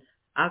 and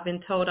I've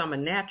been told I'm a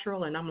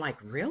natural, and I'm like,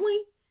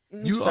 really?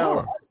 You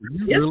are.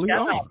 You really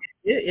are.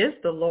 It's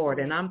the Lord,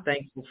 and I'm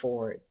thankful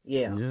for it.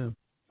 Yeah.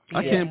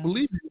 I can't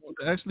believe you want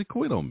to actually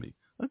quit on me.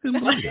 I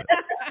couldn't believe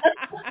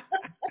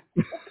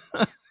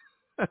that.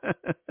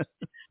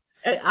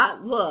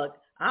 Look,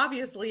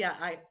 obviously,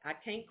 I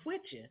can't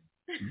quit you.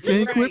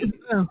 You can't quit it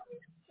now.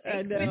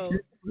 I know.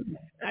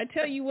 I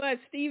tell you what,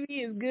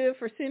 Stevie is good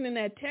for sending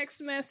that text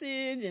message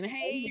and,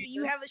 hey,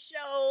 you have a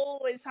show.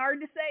 It's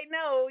hard to say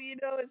no.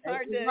 It's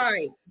hard to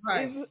Right.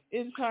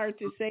 It's hard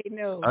to say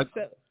no.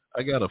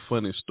 I got a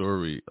funny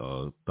story,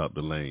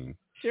 Dr. Lane.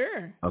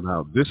 Sure.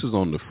 Now, this is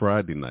on the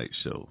Friday night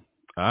show.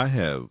 I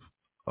have,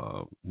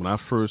 when I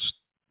first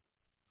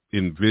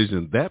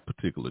envisioned that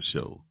particular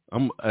show,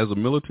 as a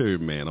military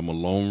man, I'm a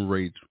long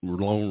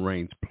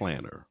range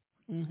planner.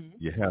 Mm-hmm.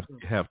 You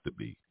have to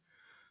be.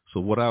 So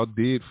what I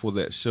did for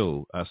that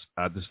show,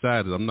 I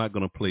decided I'm not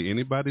going to play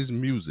anybody's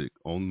music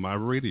on my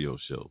radio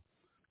show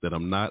that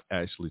I'm not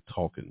actually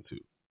talking to,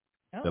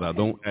 that I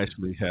don't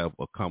actually have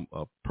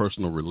a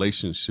personal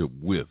relationship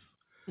with.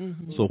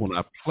 Mm-hmm. So when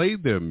I play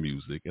their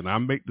music and I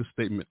make the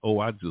statement, oh,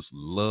 I just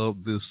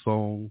love this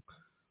song,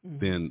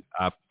 then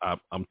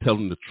I'm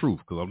telling the truth,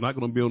 because I'm not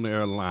going to be on the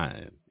air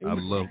lying. I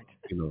love,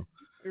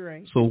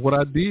 Right. So what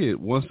I did,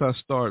 once I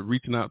started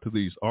reaching out to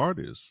these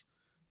artists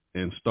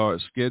and start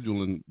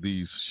scheduling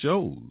these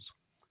shows,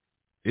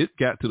 it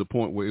got to the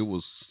point where it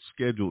was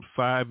scheduled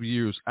 5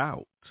 years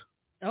out.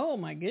 Oh,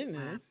 my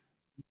goodness.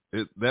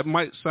 That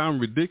might sound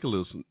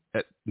ridiculous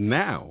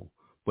now,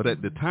 but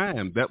at the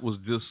time, that was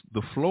just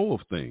the flow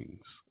of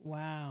things.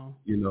 Wow.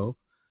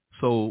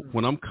 So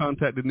when I'm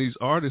contacting these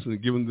artists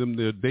and giving them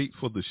their date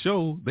for the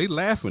show, they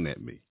laughing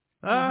at me.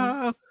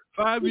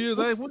 5 years,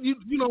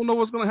 you don't know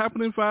what's going to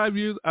happen in 5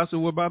 years. I said,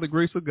 well, by the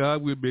grace of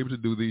God, we'll be able to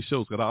do these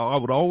shows. Because I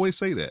would always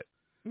say that.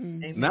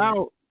 Mm-hmm.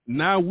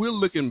 Now we're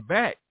looking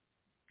back,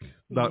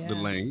 Dr.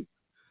 Lane.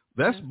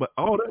 But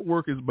all that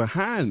work is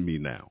behind me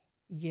now.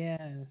 Yes.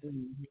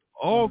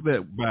 All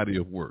that body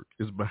of work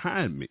is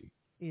behind me.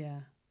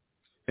 Yeah.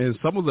 And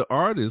some of the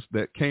artists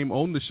that came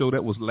on the show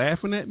that was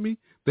laughing at me,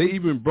 they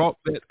even brought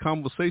that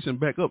conversation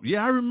back up.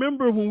 Yeah, I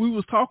remember when we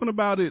was talking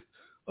about it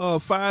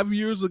 5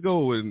 years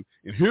ago, and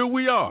here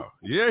we are.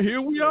 Yeah,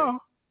 here we are.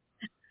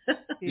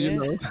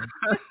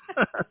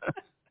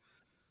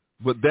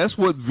 But that's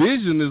what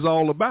vision is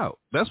all about.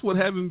 That's what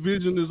having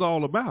vision is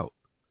all about.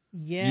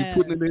 Yeah.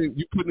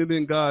 You putting it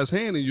in God's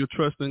hand, and you're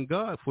trusting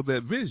God for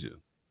that vision.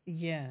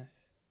 Yes.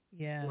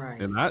 Yeah.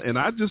 Right. And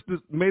I just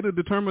made a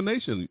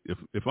determination.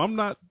 If I'm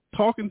not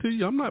talking to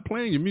you, I'm not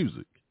playing your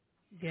music.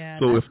 Yeah.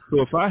 So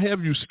if I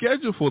have you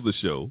scheduled for the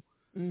show,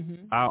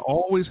 I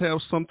always have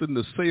something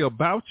to say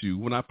about you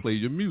when I play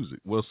your music.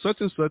 Well,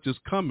 such and such is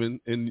coming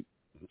in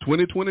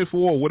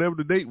 2024, or whatever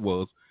the date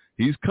was.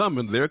 He's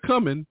coming. They're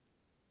coming.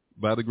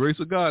 By the grace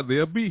of God,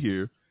 they'll be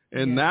here.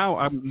 And now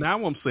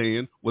I'm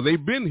saying, well,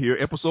 they've been here.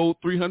 Episode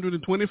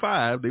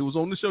 325. They was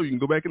on the show. You can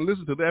go back and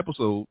listen to the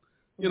episode.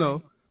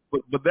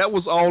 But that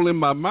was all in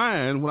my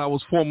mind when I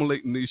was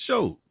formulating these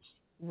shows.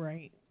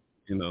 Right.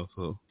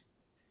 So.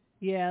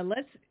 Yeah,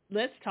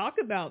 let's talk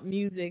about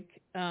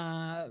music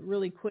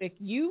really quick.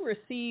 You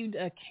received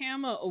a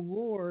CAMA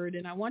award,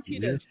 and I want you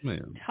to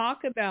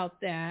talk about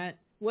that,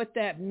 what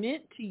that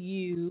meant to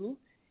you.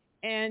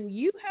 And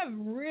you have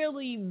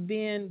really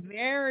been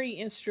very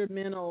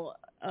instrumental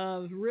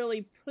of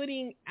really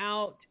putting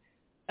out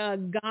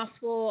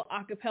gospel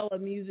a cappella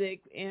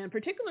music, and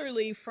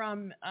particularly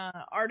from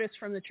artists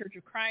from the Church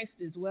of Christ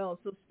as well.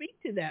 So speak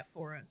to that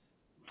for us.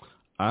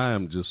 I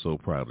am just so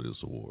proud of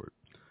this award.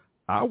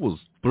 I was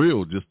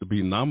thrilled just to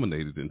be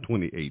nominated in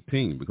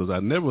 2018 because I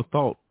never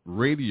thought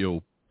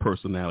radio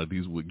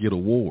personalities would get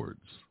awards,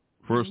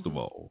 first of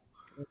all.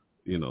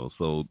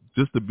 So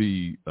just to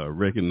be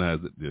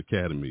recognized at the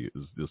Academy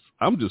is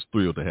I'm just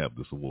thrilled to have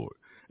this award.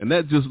 And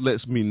that just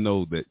lets me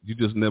know that you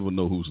just never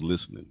know who's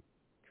listening.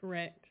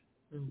 Correct.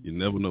 You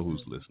never know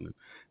who's listening.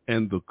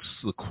 And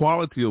the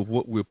quality of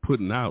what we're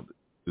putting out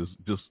is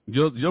just,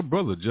 your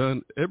brother,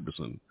 John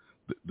Eberson,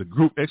 the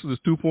group Exodus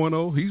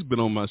 2.0, he's been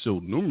on my show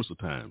numerous of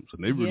times,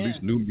 and they release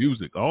new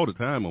music all the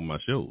time on my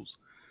shows.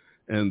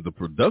 And the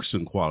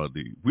production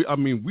quality,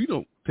 we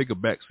don't take a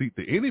back seat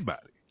to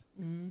anybody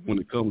when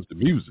it comes to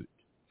music.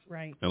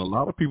 Right. And a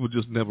lot of people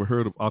just never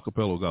heard of a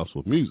cappella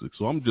gospel music.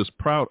 So I'm just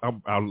proud.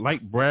 I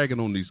like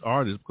bragging on these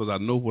artists because I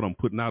know what I'm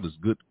putting out is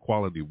good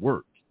quality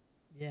work.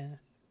 Yeah.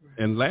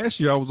 And last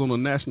year I was on a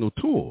national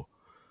tour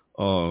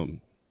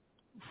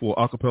for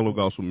a cappella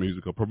gospel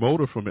music. A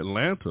promoter from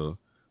Atlanta,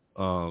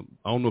 I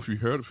don't know if you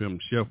heard of him,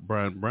 Chef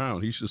Brian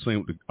Brown. He used to sing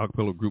with the a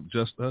cappella group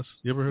Just Us.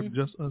 You ever heard of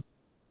Just Us?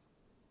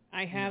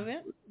 I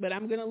haven't, but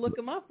I'm going to look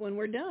him up when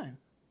we're done.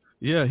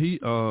 Yeah, he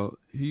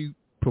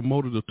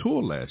promoted a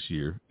tour last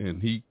year, and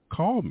he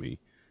called me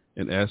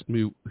and asked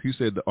me, he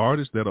said the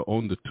artists that are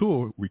on the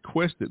tour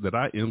requested that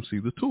I MC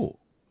the tour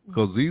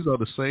because these are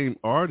the same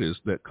artists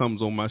that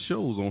comes on my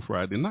shows on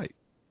Friday night.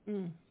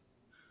 Nice.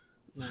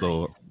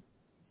 So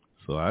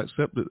I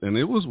accepted, and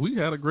we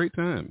had a great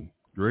time.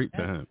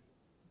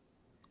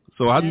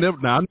 So I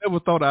never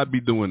thought I'd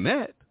be doing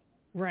that.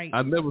 Right.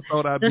 I never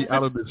thought I'd be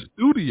out of the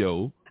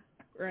studio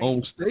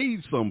on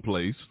stage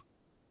someplace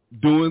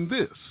doing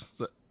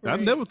this. I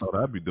never thought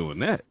I'd be doing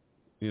that,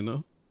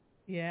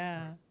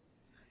 Yeah.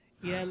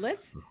 Yeah,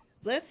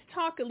 let's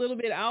talk a little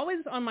bit. I always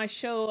on my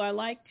show, I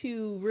like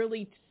to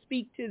really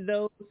speak to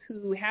those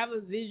who have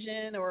a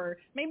vision, or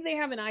maybe they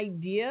have an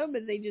idea,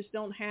 but they just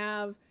don't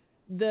have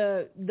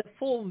the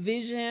full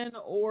vision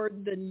or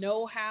the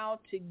know-how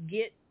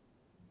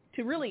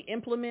to really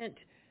implement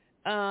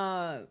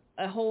a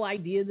whole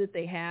idea that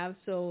they have.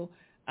 So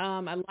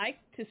I'd like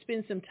to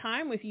spend some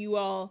time with you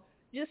all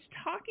just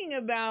talking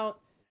about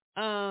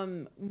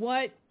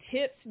what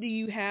tips do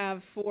you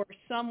have for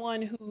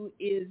someone who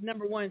is,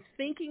 number one,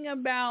 thinking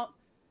about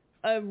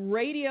a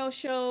radio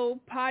show,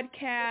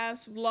 podcast,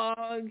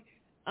 vlog.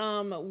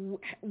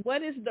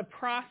 What is the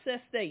process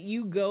that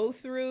you go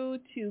through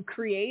to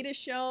create a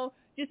show?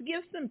 Just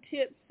give some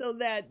tips so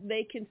that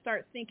they can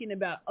start thinking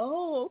about,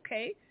 oh,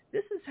 okay,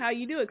 this is how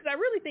you do it. Because I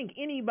really think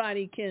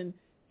anybody can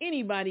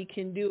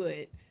do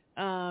it.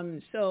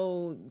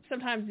 So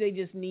sometimes they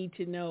just need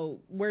to know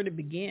where to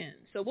begin.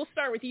 So we'll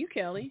start with you,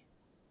 Kelly.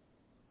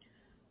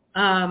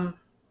 The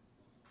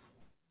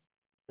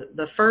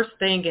first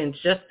thing, and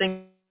just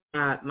think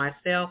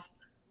myself,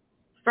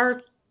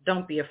 first,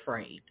 don't be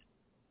afraid.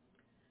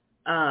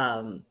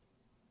 And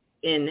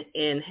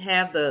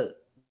have to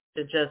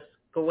just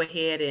go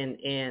ahead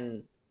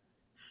and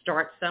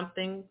start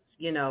something,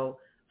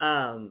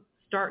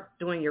 start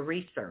doing your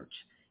research.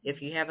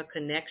 If you have a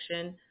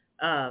connection,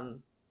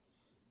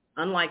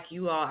 unlike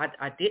you all,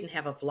 I didn't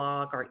have a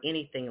vlog or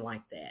anything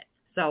like that.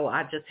 So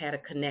I just had a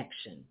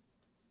connection.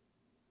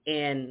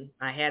 And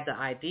I had the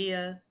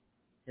idea.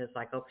 It's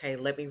like, okay,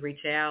 let me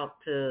reach out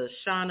to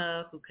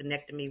Shauna, who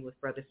connected me with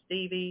Brother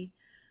Stevie.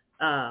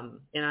 And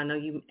I know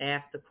you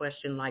asked the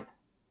question, like,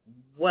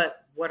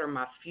 what are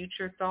my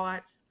future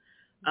thoughts?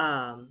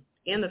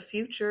 In the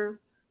future,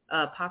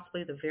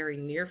 possibly the very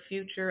near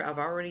future, I've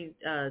already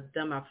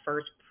done my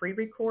first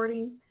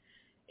pre-recording.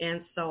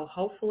 And so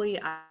hopefully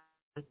I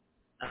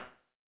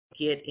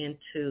get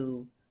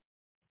into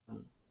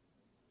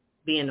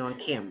being on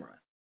camera.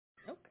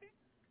 Okay.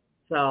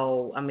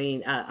 So, I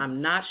mean,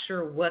 I'm not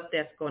sure what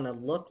that's going to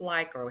look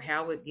like or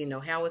how it's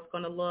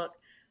going to look.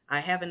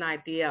 I have an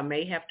idea. I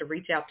may have to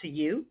reach out to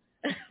you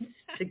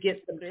to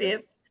get some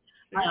tips.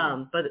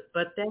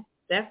 But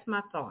that's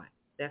my thought.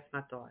 That's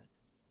my thought.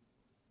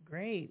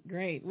 Great.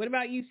 What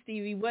about you,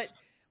 Stevie? What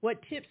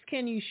tips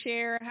can you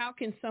share? How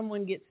can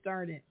someone get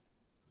started?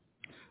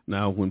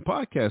 Now, when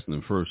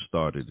podcasting first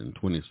started in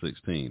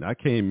 2016, I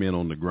came in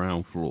on the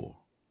ground floor,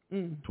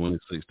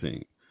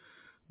 2016.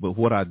 But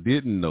what I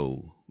didn't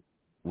know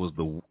was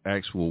the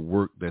actual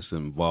work that's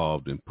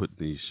involved in putting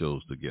these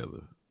shows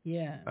together.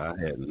 Yeah. I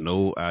had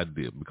no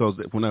idea, because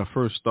when I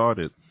first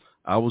started,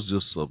 I was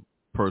just a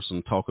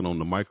person talking on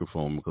the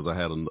microphone because I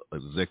had an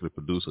executive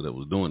producer that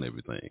was doing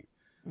everything.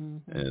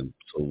 Mm-hmm. And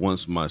so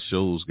once my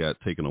shows got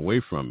taken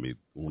away from me,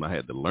 when I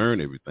had to learn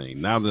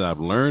everything, now that I've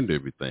learned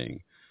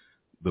everything,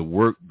 the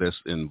work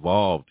that's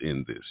involved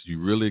in this,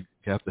 you really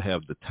have to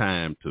have the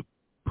time to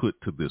put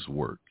to this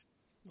work,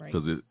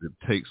 because it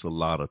takes a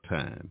lot of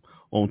time.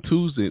 On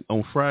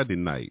Friday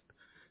night,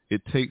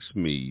 it takes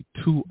me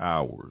 2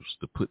 hours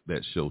to put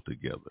that show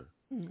together.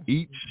 Mm-hmm.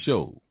 Each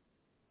show,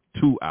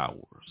 2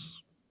 hours.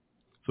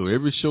 So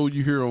every show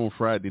you hear on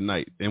Friday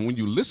night, and when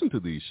you listen to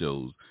these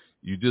shows,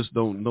 you just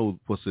don't know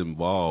what's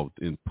involved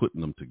in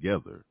putting them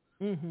together.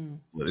 Mm-hmm.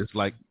 But it's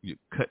like you're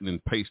cutting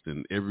and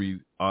pasting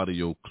every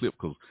audio clip,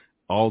 because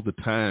all the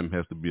time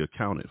has to be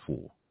accounted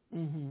for.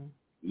 Mm-hmm.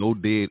 No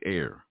dead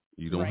air.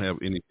 You don't have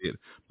any dead.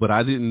 But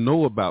I didn't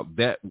know about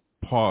that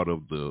part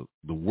of the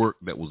work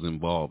that was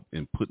involved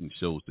in putting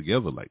shows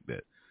together like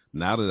that.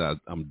 Now that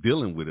I'm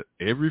dealing with it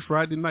every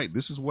Friday night,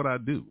 this is what I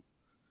do.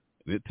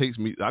 And it takes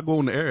me, I go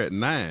on the air at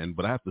 9,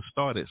 but I have to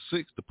start at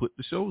 6 to put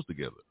the shows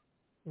together.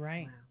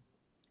 Right.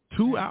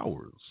 2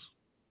 hours.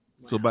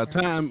 Wow. So by the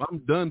time I'm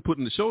done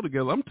putting the show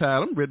together, I'm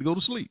tired. I'm ready to go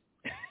to sleep.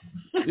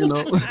 But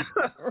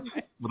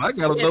I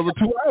got another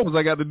 2 hours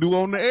I got to do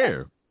on the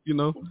air,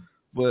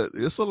 But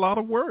it's a lot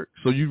of work.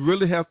 So you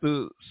really have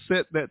to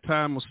set that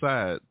time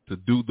aside to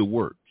do the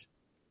work.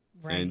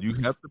 Right. And you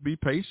have to be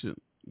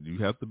patient.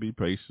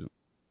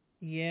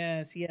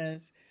 Yes.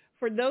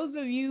 For those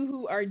of you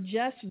who are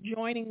just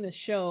joining the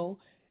show,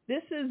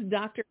 this is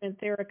Dr.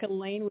 Anthereca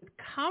Lane with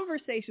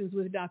Conversations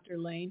with Dr.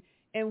 Lane,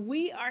 and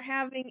we are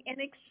having an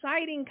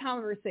exciting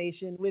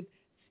conversation with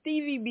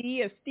Stevie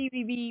B of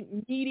Stevie B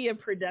Media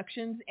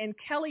Productions and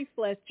Kelli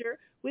Fletcher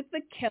with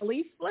the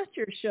Kelli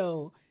Fletcher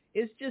Show.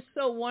 It's just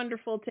so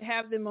wonderful to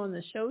have them on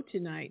the show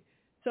tonight.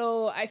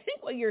 So I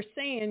think what you're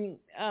saying,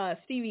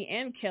 Stevie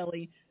and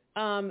Kelli,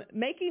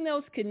 making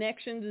those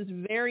connections is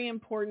very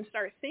important.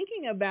 Start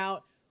thinking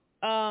about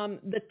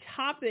the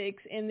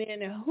topics, and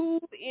then who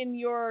in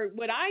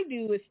what I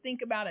do is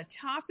think about a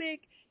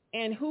topic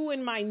and who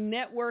in my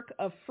network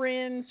of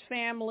friends,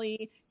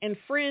 family, and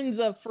friends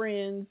of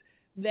friends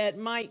that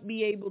might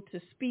be able to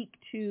speak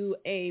to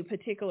a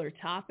particular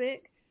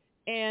topic.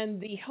 And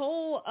the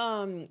whole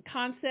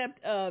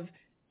concept of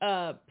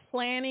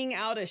planning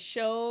out a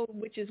show,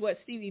 which is what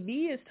Stevie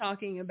B is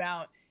talking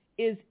about,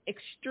 is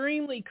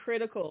extremely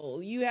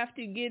critical. You have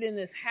to get in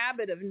this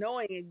habit of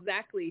knowing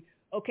exactly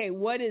okay,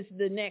 what is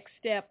the next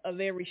step of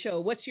every show?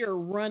 What's your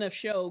run of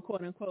show,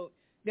 quote unquote,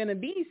 going to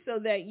be, so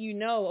that you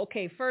know,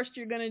 okay, first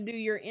you're going to do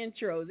your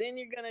intro, then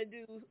you're going to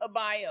do a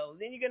bio,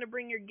 then you're going to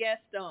bring your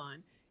guest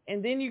on,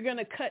 and then you're going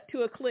to cut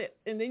to a clip,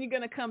 and then you're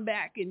going to come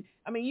back. And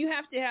I mean, you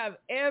have to have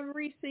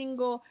every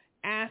single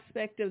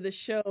aspect of the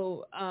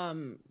show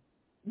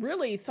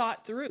really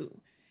thought through.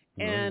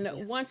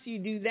 And once you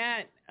do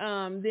that,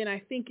 then I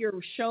think your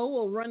show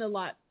will run a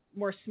lot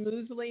more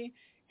smoothly.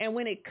 And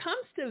when it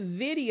comes to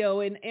video,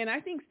 and I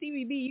think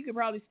Stevie B, you could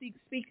probably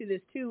speak to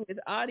this too with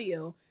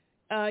audio,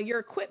 your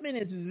equipment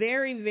is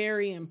very,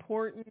 very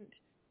important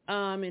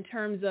in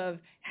terms of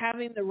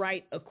having the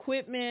right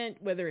equipment,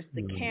 whether it's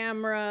the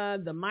camera,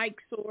 the mic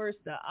source,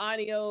 the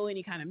audio,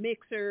 any kind of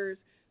mixers,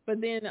 but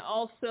then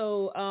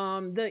also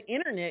the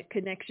internet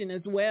connection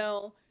as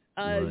well.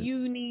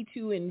 You need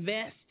to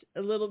invest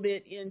a little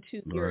bit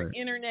into your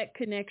internet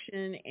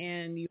connection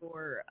and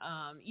your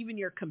even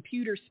your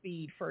computer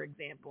speed, for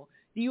example.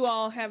 Do you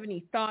all have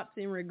any thoughts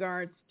in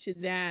regards to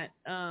that,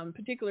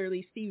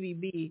 particularly Stevie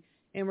B,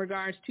 in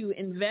regards to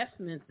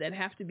investments that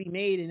have to be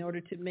made in order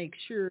to make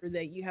sure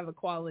that you have a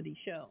quality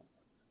show?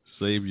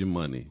 Save your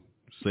money.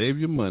 Save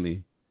your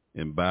money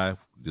and buy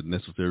the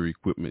necessary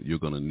equipment you're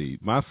going to need.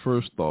 My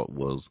first thought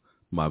was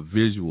my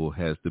visual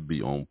has to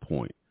be on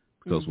point.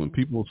 Because when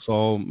people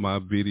saw my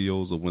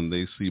videos or when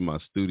they see my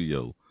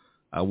studio,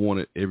 I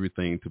wanted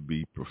everything to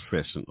be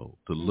professional,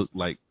 to look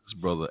like this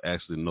brother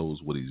actually knows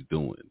what he's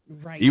doing.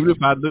 Right. Even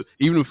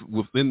if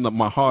within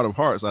my heart of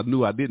hearts, I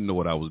knew I didn't know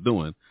what I was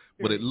doing,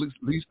 but at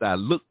least I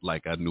looked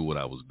like I knew what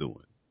I was doing.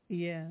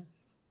 Yeah.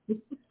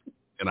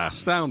 And I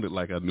sounded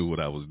like I knew what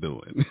I was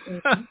doing.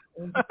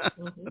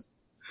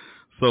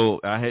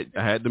 So I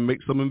had to make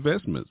some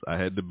investments. I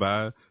had to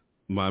buy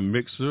my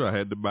mixer. I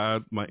had to buy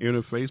my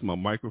interface, my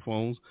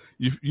microphones.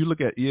 You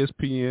look at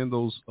ESPN,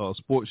 those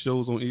sports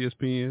shows on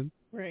ESPN.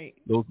 Right.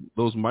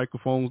 Those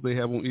microphones they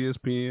have on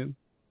ESPN.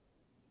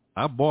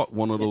 I bought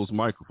one of those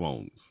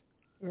microphones.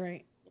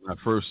 Right. When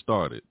I first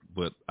started,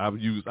 but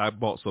I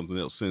bought something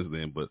else since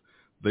then, but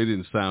they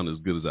didn't sound as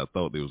good as I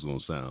thought they was going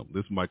to sound.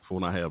 This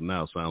microphone I have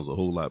now sounds a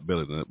whole lot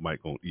better than that mic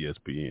on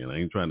ESPN. I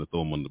ain't trying to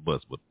throw them on the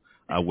bus, but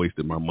I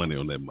wasted my money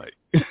on that mic.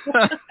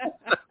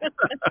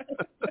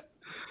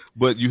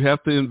 But you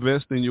have to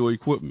invest in your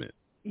equipment.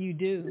 You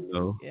do. You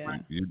know? Yeah.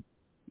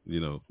 You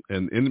know,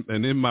 and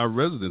in my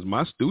residence,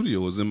 my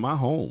studio is in my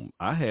home.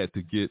 I had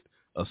to get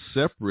a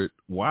separate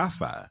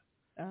Wi-Fi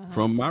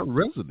from my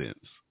residence.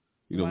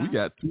 You know,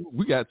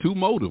 we got two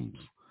modems,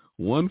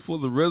 one for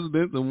the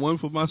residence and one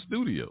for my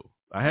studio.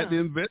 I had to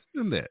invest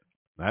in that.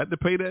 I had to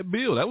pay that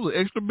bill. That was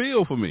an extra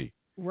bill for me.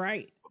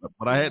 Right.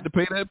 But I had to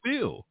pay that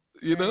bill.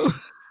 You know.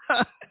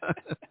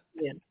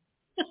 Yeah.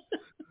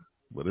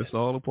 But it's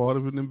all a part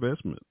of an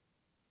investment.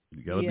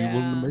 You got to be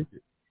willing to make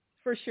it.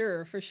 For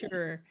sure, for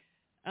sure.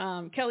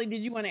 Kelly,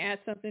 did you want to add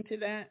something to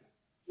that?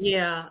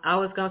 Yeah, I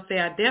was going to say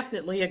I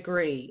definitely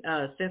agree.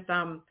 Since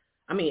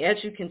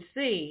as you can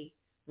see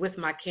with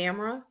my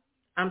camera,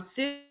 I'm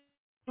sitting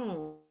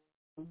home,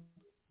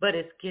 but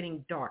it's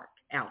getting dark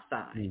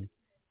outside.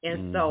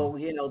 And so,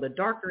 you know, the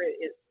darker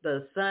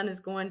the sun is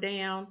going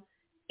down,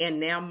 and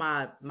now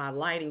my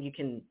lighting, you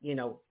can, you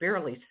know,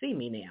 barely see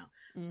me now.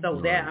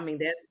 So that's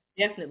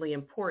definitely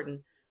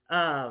important.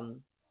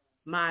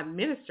 My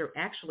minister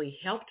actually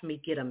helped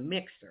me get a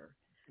mixer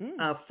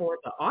for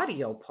the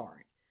audio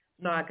part.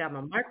 So I got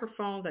my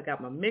microphones, I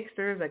got my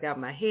mixers, I got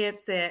my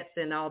headsets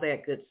and all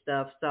that good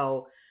stuff.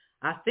 So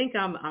I think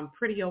I'm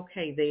pretty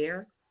okay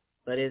there,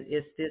 but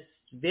it's this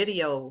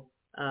video.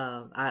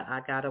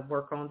 I got to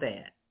work on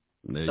that.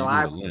 Now so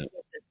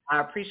I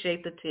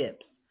appreciate the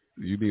tips.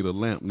 You need a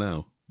lamp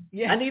now.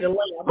 Yeah, I need a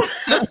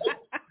lamp.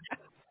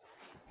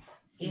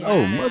 Yeah.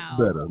 Oh, much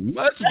better.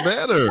 Much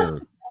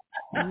better.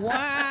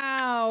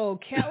 Wow,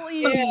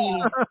 Kelly.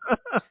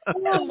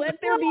 Oh, let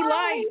there be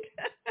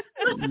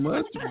light.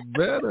 Much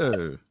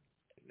better.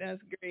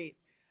 That's great.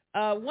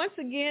 Once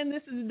again,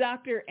 this is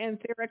Dr.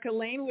 Anthereca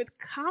Lane with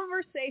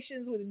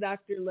Conversations with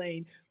Dr.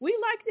 Lane. We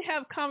like to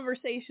have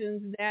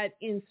conversations that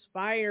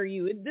inspire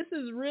you. This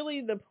is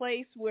really the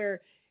place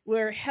where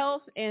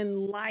health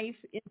and life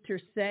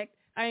intersect.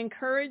 I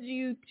encourage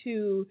you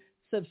to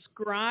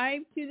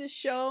subscribe to the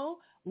show,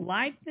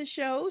 like the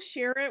show,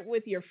 share it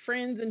with your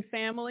friends and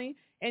family.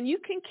 And you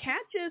can catch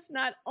us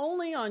not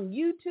only on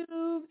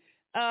YouTube,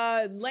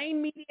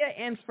 Lane Media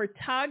and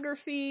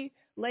Photography,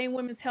 Lane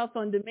Women's Health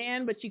on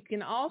Demand, but you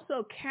can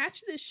also catch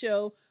the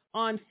show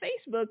on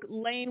Facebook,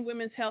 Lane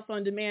Women's Health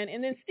on Demand.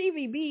 And then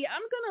Stevie B,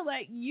 I'm going to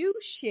let you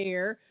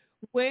share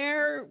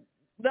where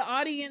the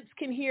audience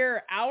can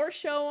hear our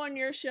show on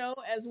your show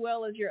as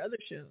well as your other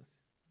shows.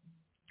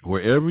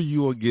 Wherever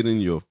you are getting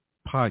your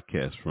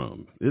podcast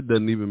from, it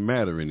doesn't even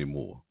matter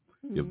anymore.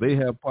 If they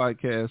have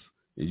podcasts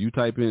and you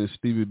type in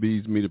Stevie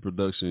B's Media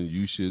Production,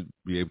 you should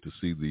be able to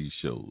see these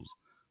shows.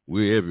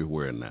 We're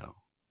everywhere now.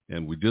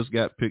 And we just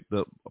got picked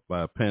up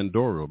by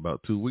Pandora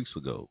about 2 weeks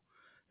ago.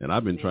 And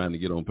I've been trying to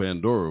get on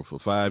Pandora for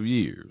 5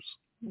 years.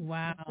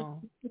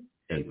 Wow.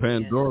 And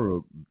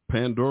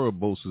Pandora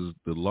boasts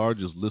the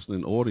largest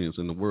listening audience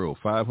in the world,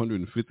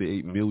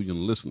 558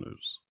 million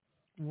listeners.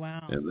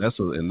 Wow.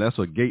 And that's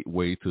a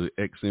gateway to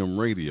XM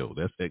radio.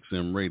 That's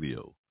XM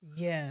radio.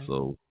 Yeah.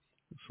 So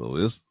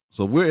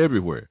we're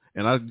everywhere.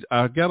 And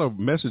I got a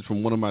message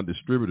from one of my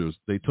distributors.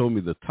 They told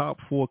me the top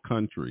 4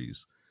 countries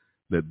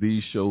that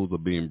these shows are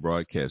being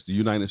broadcast. The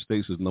United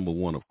States is number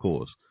 1, of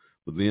course.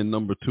 But then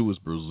number 2 is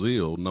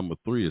Brazil. Number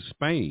 3 is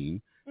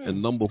Spain.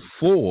 And number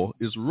 4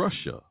 is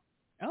Russia.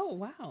 Oh,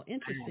 wow.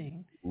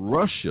 Interesting.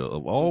 Russia,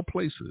 of all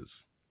places.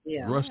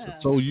 Yeah. Russia.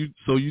 So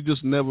you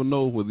just never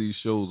know where these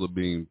shows are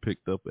being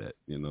picked up at.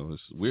 You know,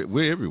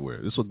 we're everywhere.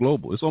 It's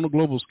on a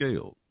global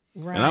scale.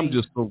 Right. And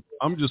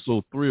I'm just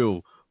so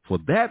thrilled for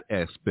that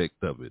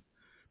aspect of it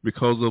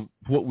because of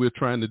what we're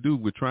trying to do.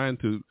 We're trying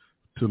to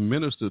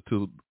minister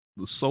to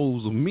the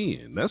souls of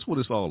men. That's what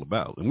it's all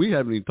about. And we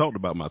haven't even talked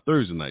about my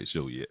Thursday night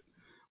show yet,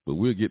 but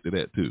we'll get to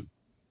that too.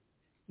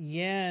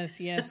 Yes.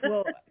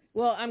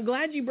 Well, I'm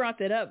glad you brought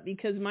that up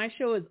because my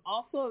show is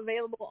also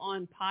available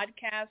on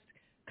podcast,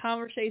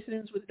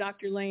 Conversations with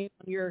Dr. Lane,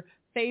 on your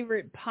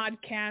favorite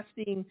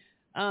podcasting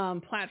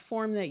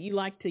platform that you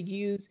like to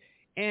use.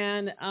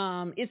 And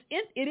it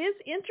is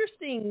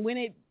interesting when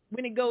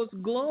it goes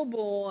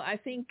global. I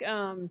think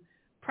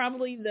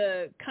probably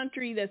the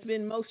country that's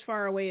been most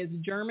far away is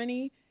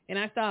Germany. And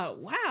I thought,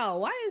 wow,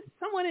 why is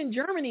someone in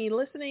Germany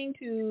listening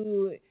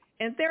to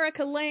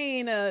Anthereca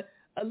Lane, a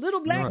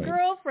little black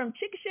girl from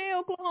Chickasha,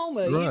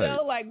 Oklahoma? You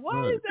know, like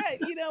what is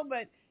that? You know,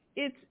 but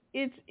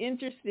it's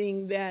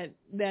interesting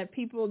that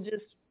people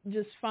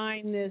just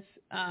find this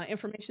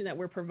information that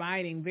we're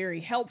providing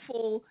very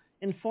helpful,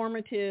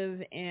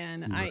 informative,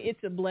 and it's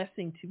a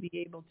blessing to be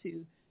able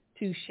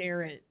to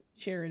share it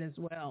as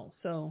well.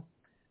 So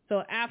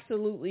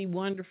absolutely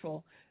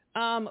wonderful.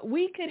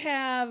 We could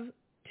have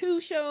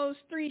 2 shows,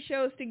 3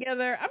 shows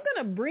together. I'm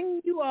going to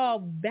bring you all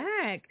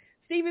back.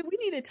 Stevie, we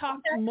need to talk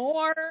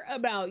more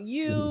about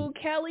you.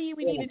 Kelly,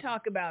 we need to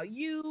talk about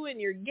you and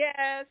your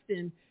guest.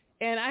 And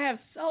I have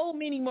so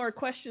many more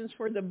questions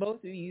for the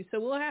both of you. So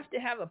we'll have to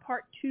have a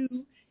part 2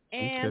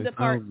 and a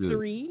part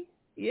 3.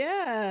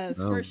 Yes,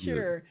 for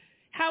sure.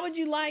 How would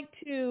you like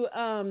to,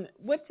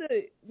 what's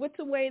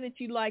a way that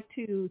you'd like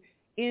to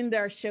end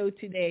our show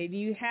today? Do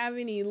you have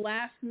any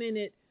last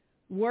minute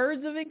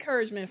words of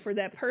encouragement for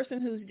that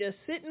person who's just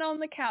sitting on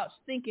the couch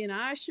thinking,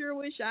 I sure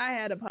wish I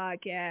had a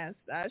podcast.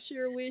 I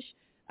sure wish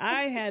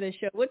I had a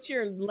show. What's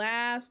your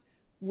last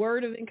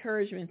word of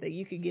encouragement that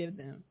you could give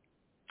them?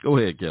 Go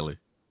ahead, Kelly.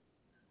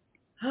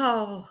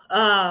 Oh,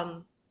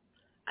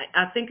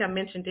 I think I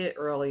mentioned it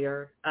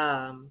earlier.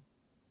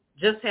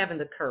 Just having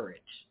the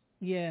courage.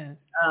 Yes.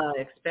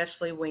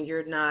 Especially when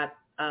you're not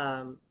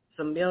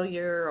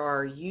familiar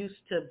or used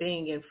to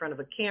being in front of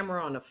a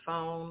camera on a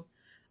phone.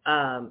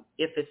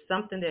 If it's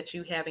something that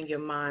you have in your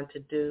mind to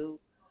do,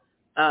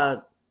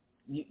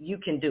 you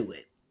can do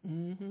it.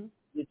 Mm-hmm.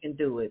 You can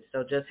do it.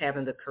 So just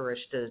having the courage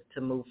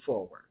to move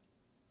forward.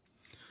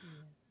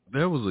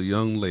 There was a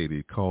young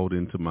lady called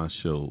into my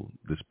show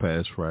this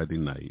past Friday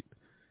night,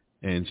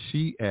 and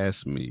she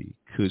asked me,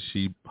 could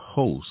she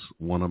host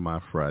one of my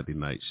Friday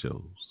night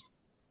shows?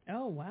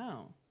 Oh,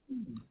 wow.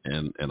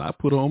 And I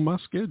put her on my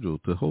schedule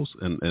to host.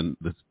 And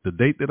the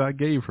date that I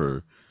gave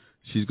her,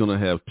 she's going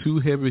to have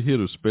 2 heavy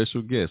hitter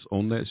special guests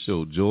on that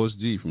show. George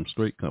G. from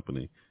Straight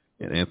Company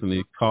and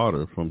Anthony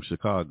Carter from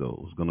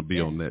Chicago is going to be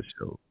on that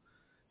show.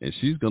 And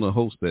she's going to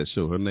host that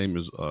show. Her name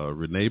is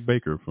Renee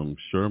Baker from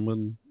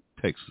Sherman,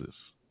 Texas.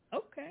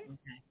 Okay.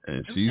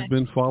 And she's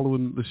been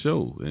following the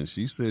show, and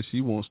she says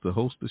she wants to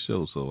host the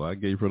show. So I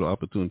gave her the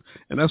opportunity.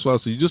 And that's why I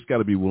say you just got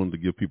to be willing to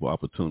give people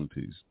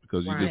opportunities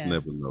because you just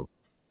never know.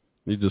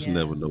 You just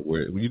never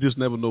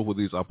know where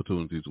these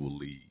opportunities will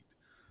lead.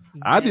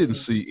 Yes. I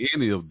didn't see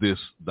any of this,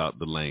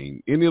 Dr.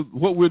 Lane. Any of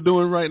what we're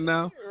doing right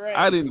now,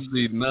 I didn't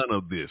see none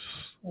of this.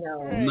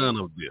 No. None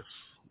of this.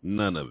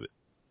 None of it.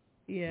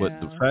 Yeah. But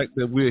the fact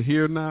that we're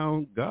here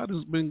now, God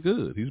has been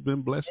good. He's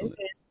been blessing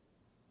it.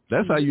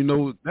 That's how you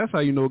know. That's how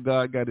you know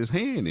God got His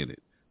hand in it.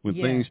 When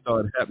things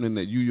start happening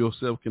that you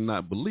yourself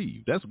cannot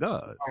believe, that's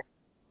God.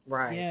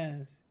 Right. Yes.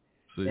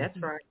 See? That's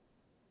right.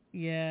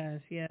 Yes.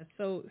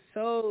 So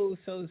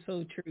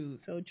true.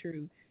 So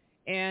true.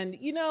 And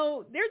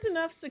there's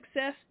enough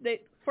success that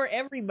for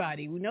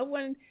everybody. No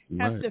one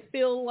has to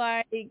feel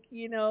like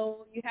you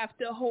have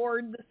to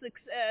hoard the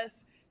success.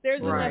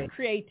 There's enough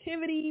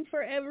creativity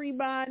for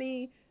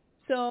everybody.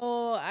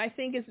 So I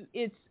think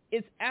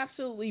it's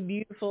absolutely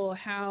beautiful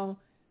how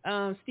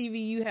Stevie,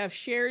 you have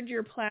shared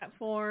your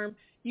platform.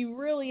 You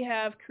really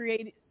have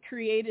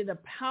created a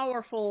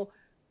powerful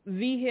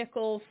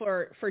vehicle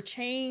for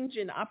change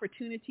and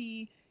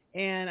opportunity.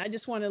 And I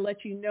just want to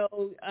let you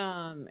know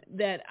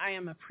that I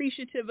am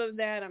appreciative of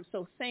that. I'm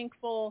so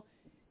thankful.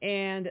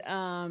 And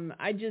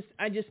I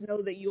just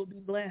know that you'll be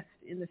blessed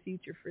in the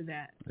future for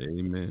that.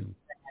 Amen.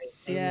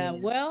 Yeah,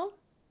 well,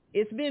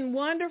 it's been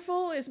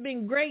wonderful. It's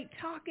been great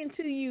talking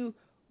to you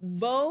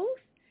both.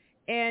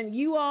 And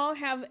you all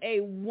have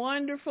a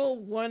wonderful,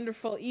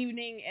 wonderful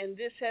evening. And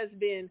this has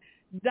been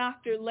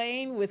Dr.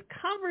 Lane with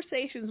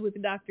Conversations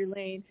with Dr.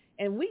 Lane,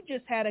 and we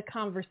just had a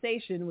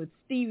conversation with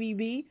Stevie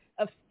B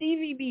of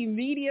Stevie B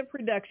Media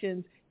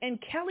Productions and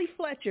Kellie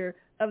Fletcher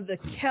of the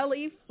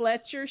Kellie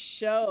Fletcher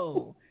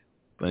Show.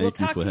 We'll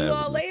talk to you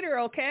all later,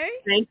 okay?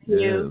 Thank you.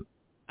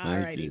 Yes. All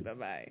righty,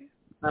 bye-bye.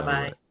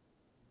 Bye-bye.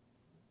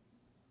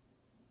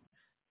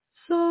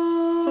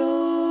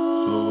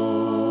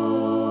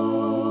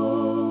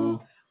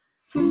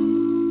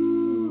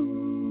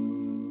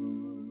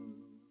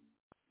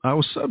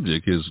 Our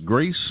subject is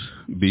Grace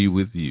Be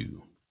With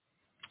You.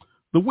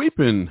 The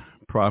weeping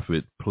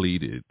prophet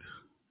pleaded,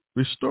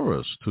 "Restore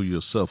us to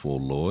yourself, O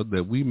Lord,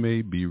 that we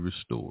may be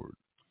restored."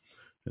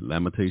 In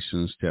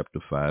Lamentations chapter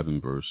 5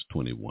 and verse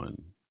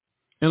 21.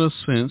 In a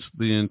sense,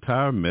 the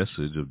entire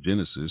message of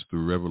Genesis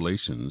through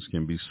Revelations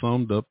can be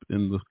summed up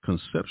in the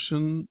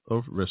conception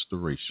of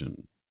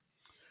restoration.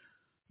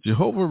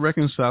 Jehovah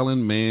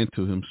reconciling man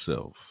to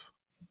himself.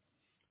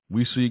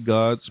 We see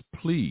God's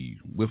plea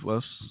with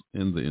us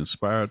in the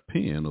inspired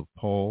pen of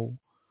Paul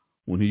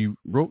when he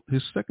wrote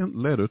his second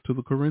letter to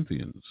the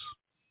Corinthians.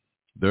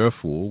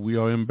 Therefore, we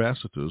are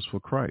ambassadors for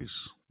Christ,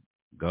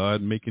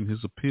 God making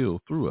his appeal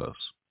through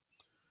us.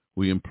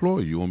 We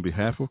implore you on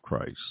behalf of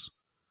Christ,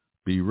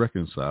 be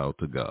reconciled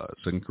to God.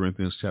 2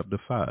 Corinthians chapter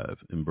 5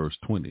 and verse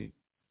 20.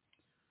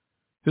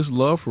 His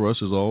love for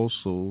us is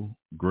also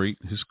great,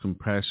 his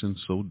compassion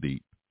so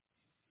deep,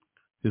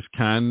 his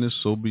kindness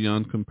so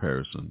beyond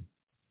comparison,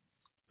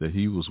 that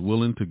he was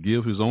willing to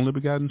give his only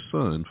begotten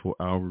Son for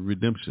our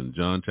redemption.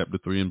 John chapter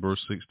 3 and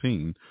verse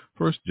 16,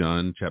 1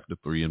 John chapter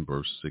 3 and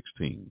verse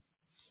 16.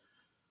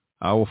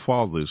 Our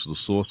Father is the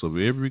source of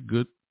every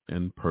good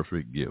and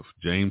perfect gift.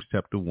 James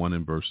chapter 1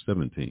 and verse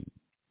 17.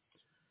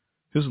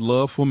 His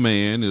love for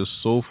man is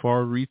so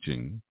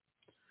far-reaching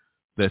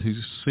that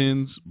he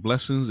sends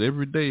blessings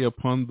every day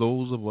upon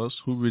those of us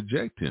who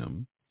reject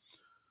him,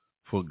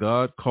 for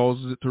God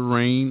causes it to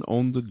rain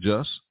on the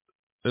just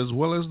as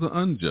well as the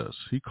unjust.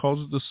 He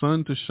causes the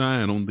sun to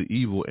shine on the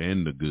evil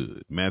and the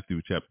good.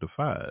 Matthew chapter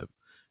 5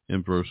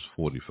 and verse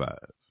 45.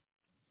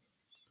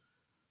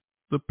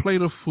 The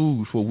plate of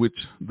food for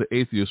which the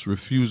atheist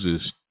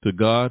refuses to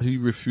God, he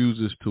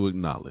refuses to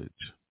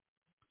acknowledge.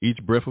 Each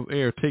breath of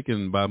air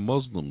taken by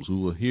Muslims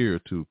who adhere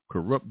to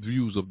corrupt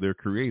views of their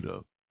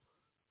Creator,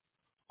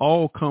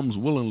 all comes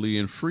willingly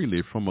and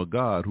freely from a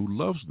God who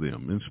loves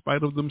them in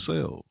spite of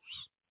themselves.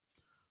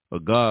 A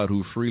God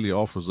who freely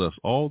offers us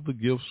all the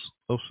gifts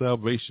of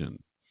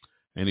salvation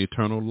and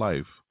eternal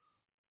life,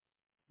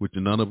 which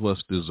none of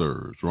us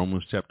deserves.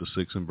 Romans chapter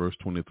 6 and verse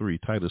 23,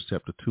 Titus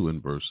chapter 2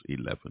 and verse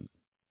 11.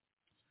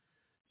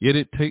 Yet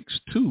it takes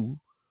two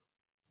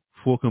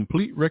for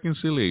complete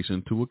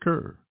reconciliation to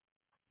occur.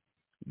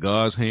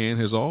 God's hand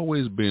has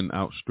always been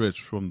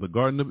outstretched from the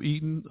Garden of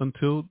Eden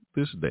until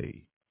this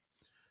day,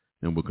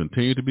 and will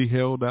continue to be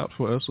held out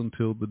for us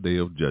until the day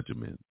of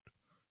judgment.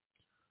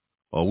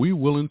 Are we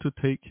willing to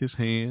take his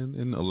hand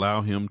and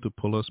allow him to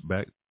pull us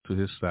back to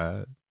his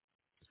side?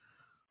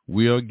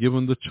 We are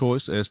given the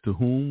choice as to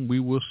whom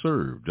we will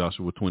serve,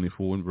 Joshua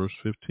 24 and verse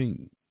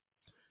 15.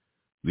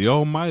 The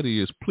Almighty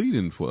is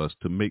pleading for us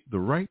to make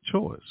the right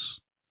choice.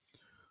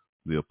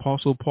 The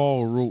Apostle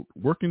Paul wrote,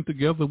 working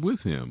together with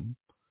him,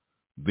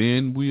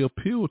 then we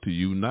appeal to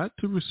you not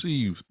to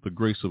receive the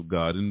grace of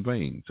God in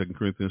vain, 2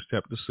 Corinthians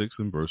chapter 6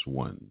 and verse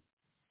 1.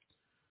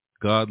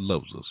 God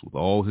loves us with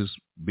all his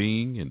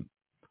being and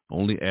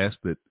only asks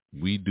that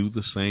we do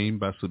the same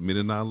by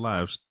submitting our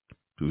lives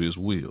to his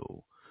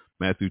will.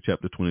 Matthew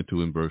chapter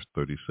 22 and verse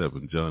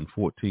 37, John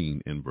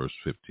 14 and verse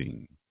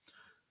 15.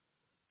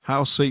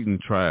 How Satan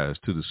tries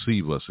to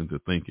deceive us into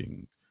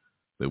thinking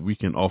that we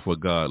can offer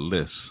God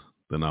less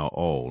than our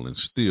all and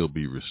still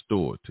be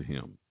restored to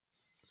him.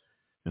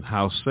 And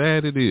how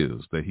sad it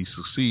is that he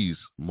succeeds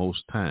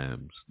most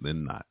times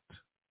than not.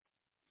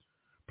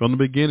 From the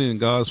beginning,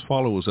 God's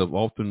followers have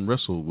often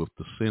wrestled with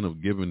the sin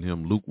of giving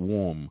him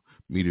lukewarm,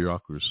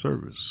 mediocre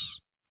service.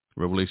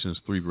 Revelations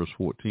 3 verse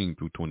 14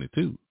 through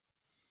 22.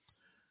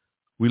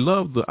 We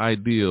love the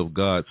idea of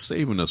God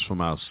saving us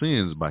from our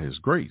sins by his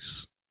grace.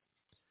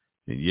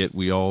 And yet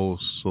we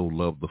also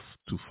love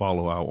to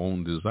follow our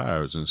own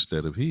desires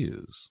instead of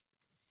his.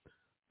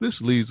 This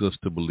leads us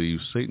to believe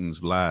Satan's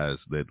lies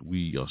that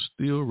we are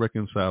still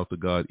reconciled to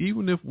God,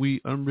 even if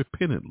we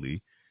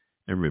unrepentantly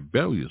and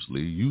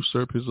rebelliously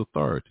usurp his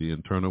authority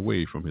and turn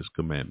away from his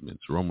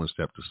commandments. Romans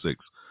chapter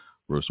 6,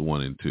 verse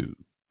 1 and 2.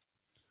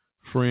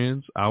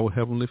 Friends, our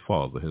Heavenly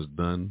Father has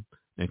done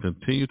and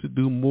continue to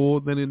do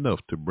more than enough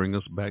to bring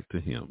us back to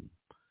him.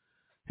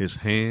 His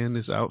hand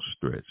is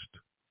outstretched.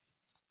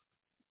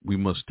 We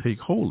must take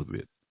hold of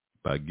it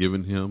by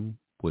giving him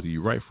what he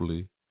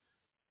rightfully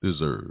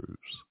deserves: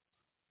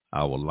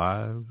 our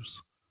lives,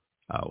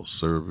 our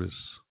service,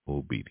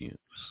 obedience.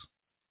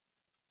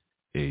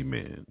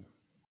 Amen.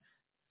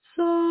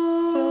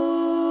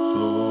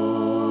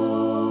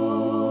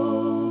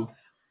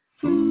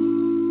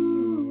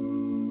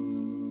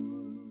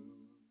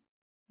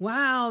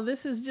 Wow, this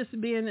has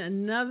just been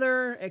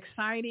another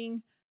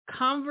exciting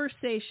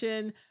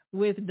conversation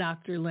with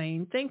Dr.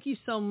 Lane. Thank you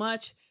so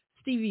much,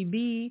 Stevie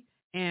B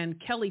and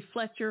Kellie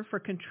Fletcher for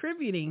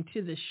contributing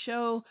to the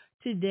show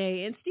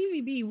today. And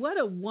Stevie B, what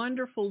a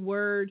wonderful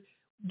word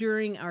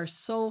during our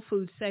Soul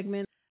Food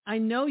segment. I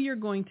know you're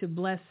going to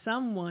bless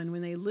someone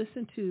when they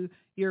listen to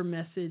your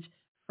message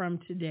from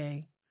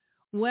today.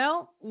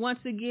 Well, once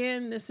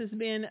again, this has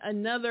been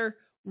another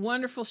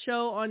wonderful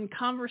show on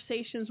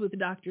Conversations with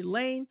Dr.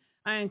 Lane.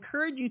 I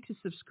encourage you to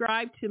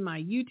subscribe to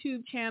my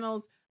YouTube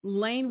channels,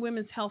 Lane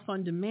Women's Health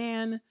on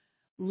Demand,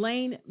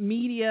 Lane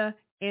Media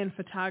and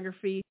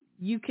Photography.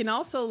 You can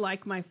also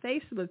like my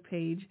Facebook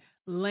page,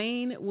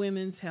 Lane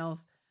Women's Health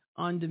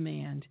on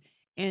Demand.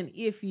 And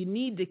if you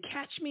need to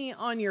catch me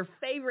on your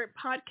favorite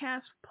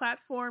podcast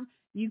platform,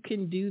 you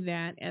can do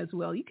that as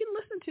well. You can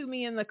listen to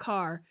me in the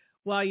car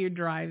while you're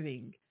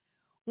driving.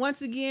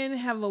 Once again,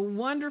 have a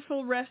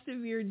wonderful rest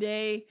of your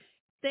day.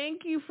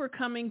 Thank you for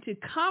coming to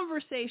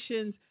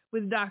Conversations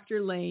with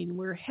Dr. Lane,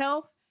 where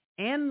health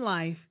and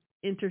life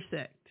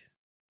intersect.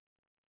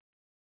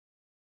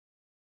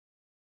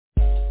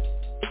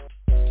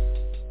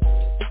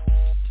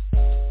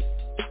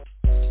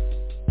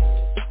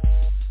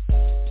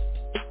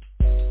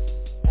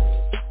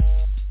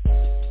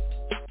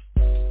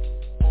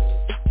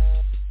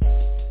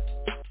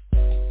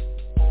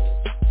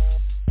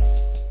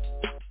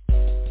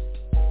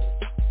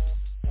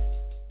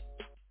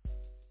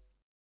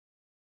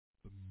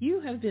 You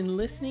have been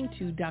listening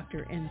to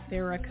Dr.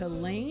 Anthereca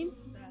Lane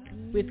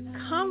with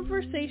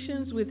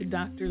Conversations with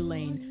Dr.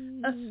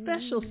 Lane, a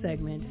special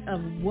segment of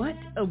What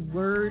a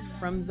Word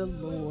from the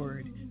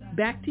Lord.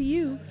 Back to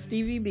you,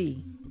 Stevie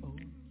B.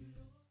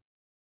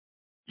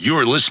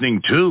 You're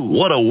listening to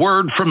What a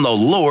Word from the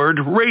Lord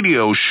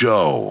radio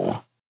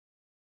show.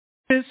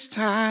 This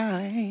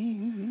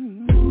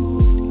time,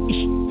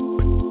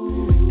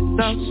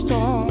 the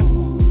storm,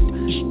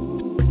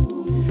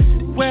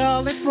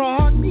 well, it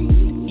brought me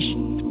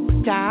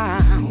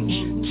down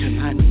to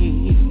my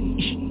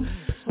knees,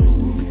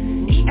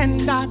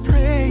 and I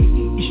pray,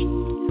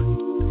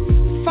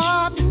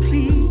 Father,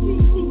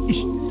 please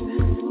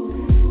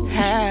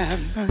have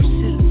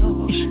mercy,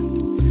 Lord,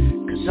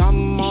 'cause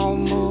I'm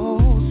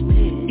almost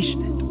there.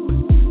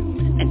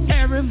 And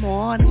every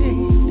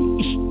morning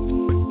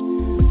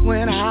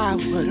when I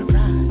would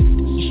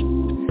rise,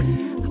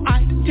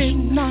 I did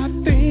not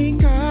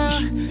think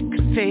I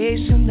could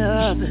face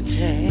another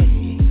day.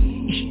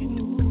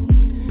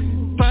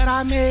 But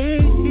I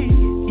made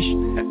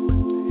it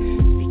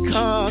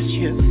because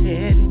you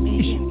fed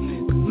me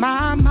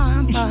my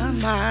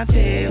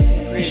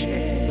daily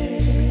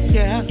bread.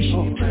 Yeah,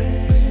 Lord.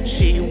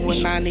 See,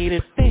 when I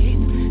needed faith,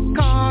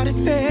 God had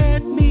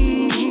fed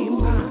me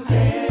my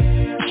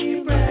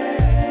daily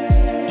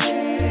bread.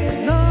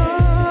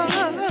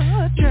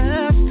 Lord,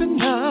 just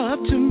enough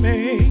to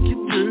make it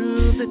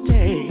through the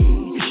day.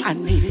 I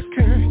needed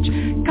courage,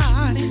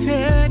 God had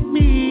fed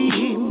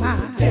me my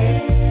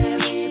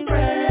daily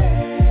bread.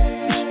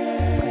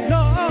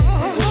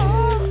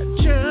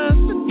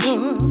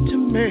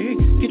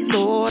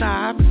 Lord,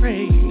 I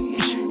pray,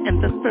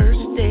 and the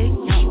first day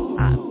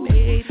I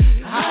made,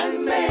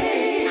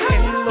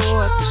 and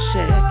Lord, the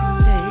second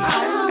day,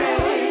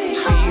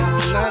 see,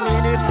 when I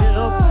needed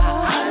help,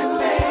 I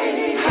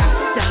got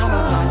down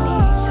on my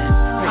knees and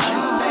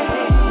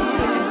prayed,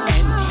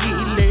 and He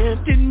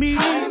lifted me,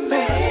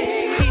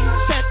 He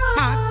set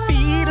my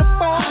feet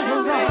upon the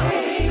rock,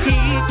 He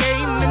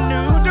gave me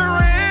new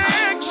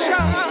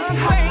direction,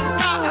 thank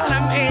God I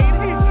made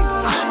it,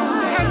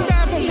 and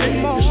every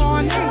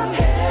morning,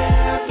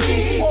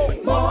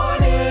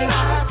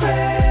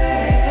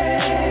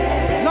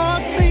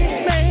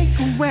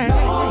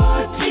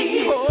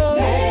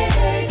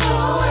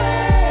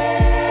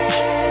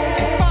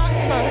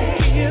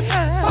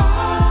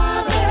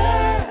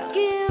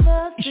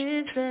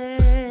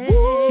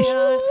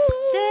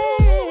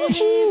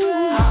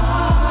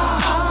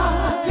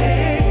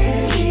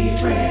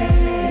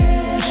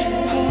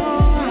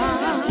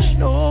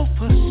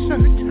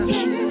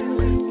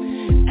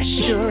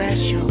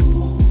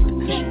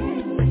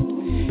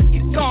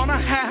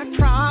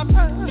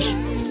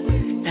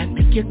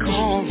 you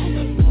call on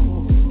the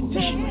phone,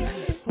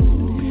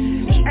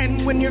 and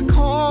when you're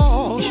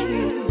called,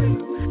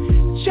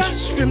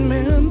 just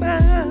remember,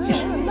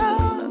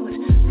 Lord,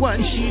 what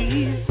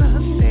Jesus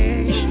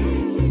said.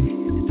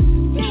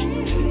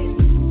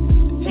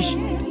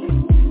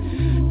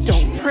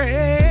 Don't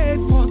pray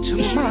for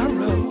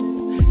tomorrow,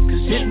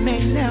 'cause it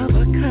may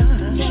never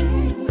come.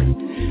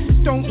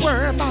 Don't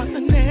worry about the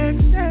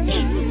next day,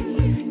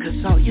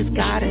 'cause all you've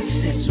got is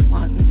this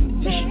one.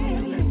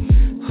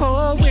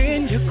 Oh,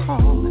 when you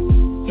call,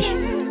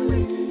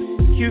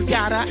 you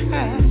gotta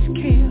ask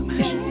Him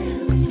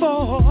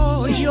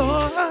for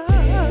your,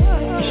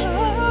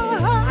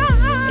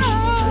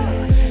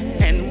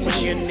 and when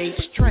you need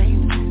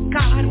strength,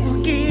 God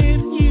will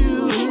give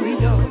you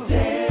your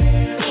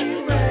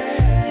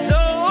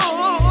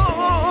Lord,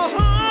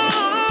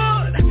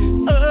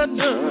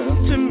 enough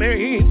to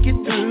make it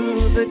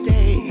through the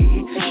day.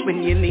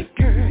 When you need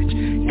courage,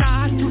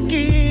 God will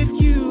give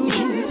you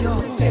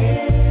your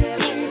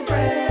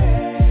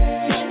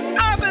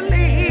I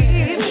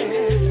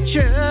believe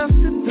just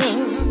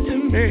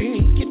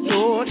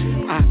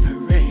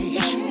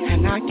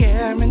I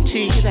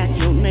guarantee that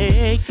you'll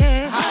make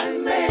it.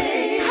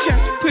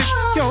 Just put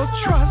your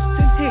trust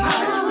in Him.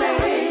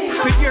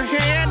 Put your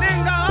hand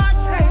in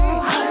God's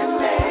hand,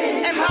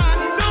 and I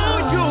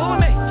know you'll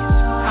make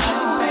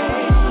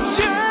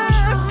it.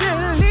 Just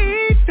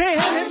believe in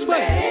His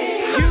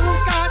way. You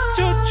got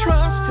to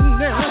trust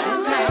in Him,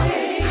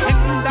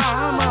 and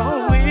I'm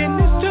a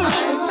witness to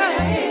it.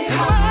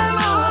 My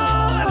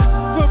Lord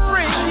will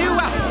bring you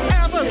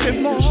out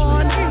every morning.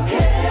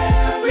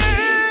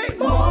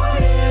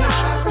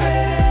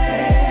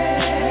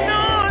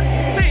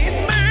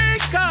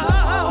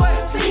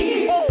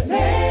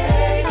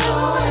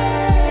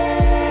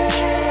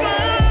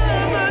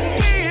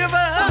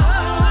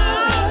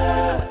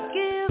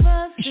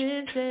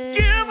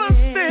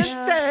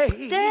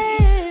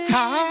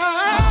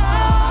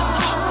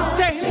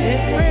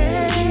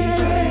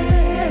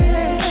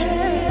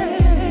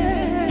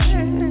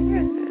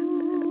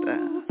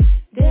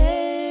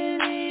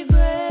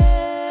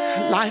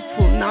 Life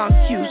will knock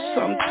you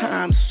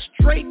sometimes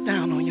straight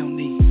down on your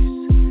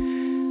knees,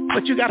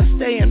 but you got to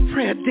stay in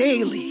prayer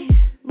daily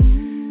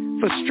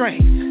for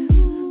strength,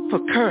 for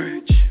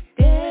courage,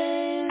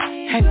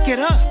 and get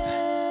up.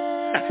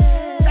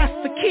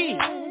 That's the key.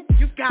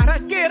 You got to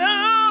get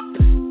up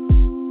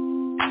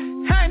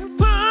and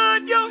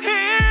put your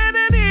head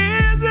in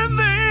His, and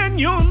then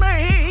you'll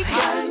make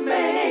it.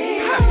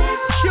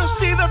 You'll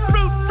see the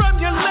fruit from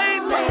your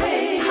labor.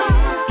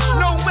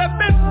 No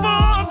weapon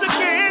formed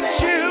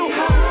against you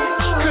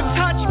could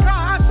touch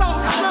God's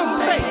awesome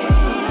faith.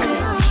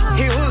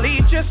 He'll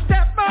lead you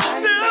step by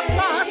step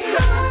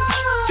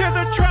to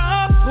the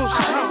troubled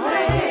zone,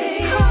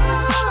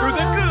 through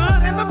the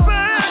good and the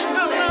bad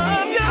of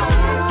you,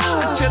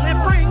 until it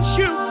brings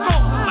you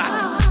home.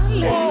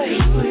 Oh,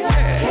 yeah.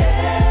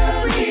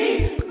 Every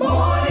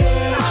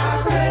morning I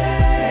pray.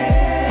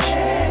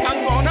 I'm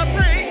gonna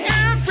pray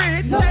every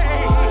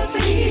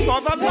day for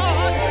the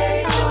Lord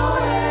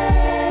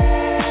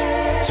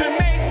to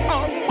make a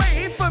way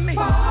for me.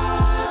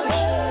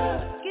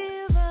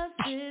 Give us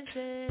this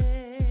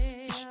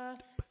day our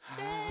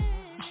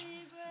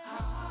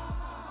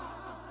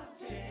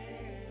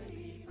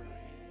daily bread.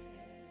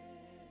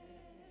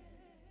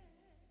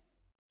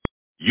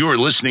 You're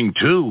listening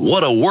to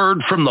What a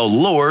Word from the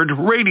Lord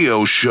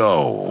radio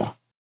show.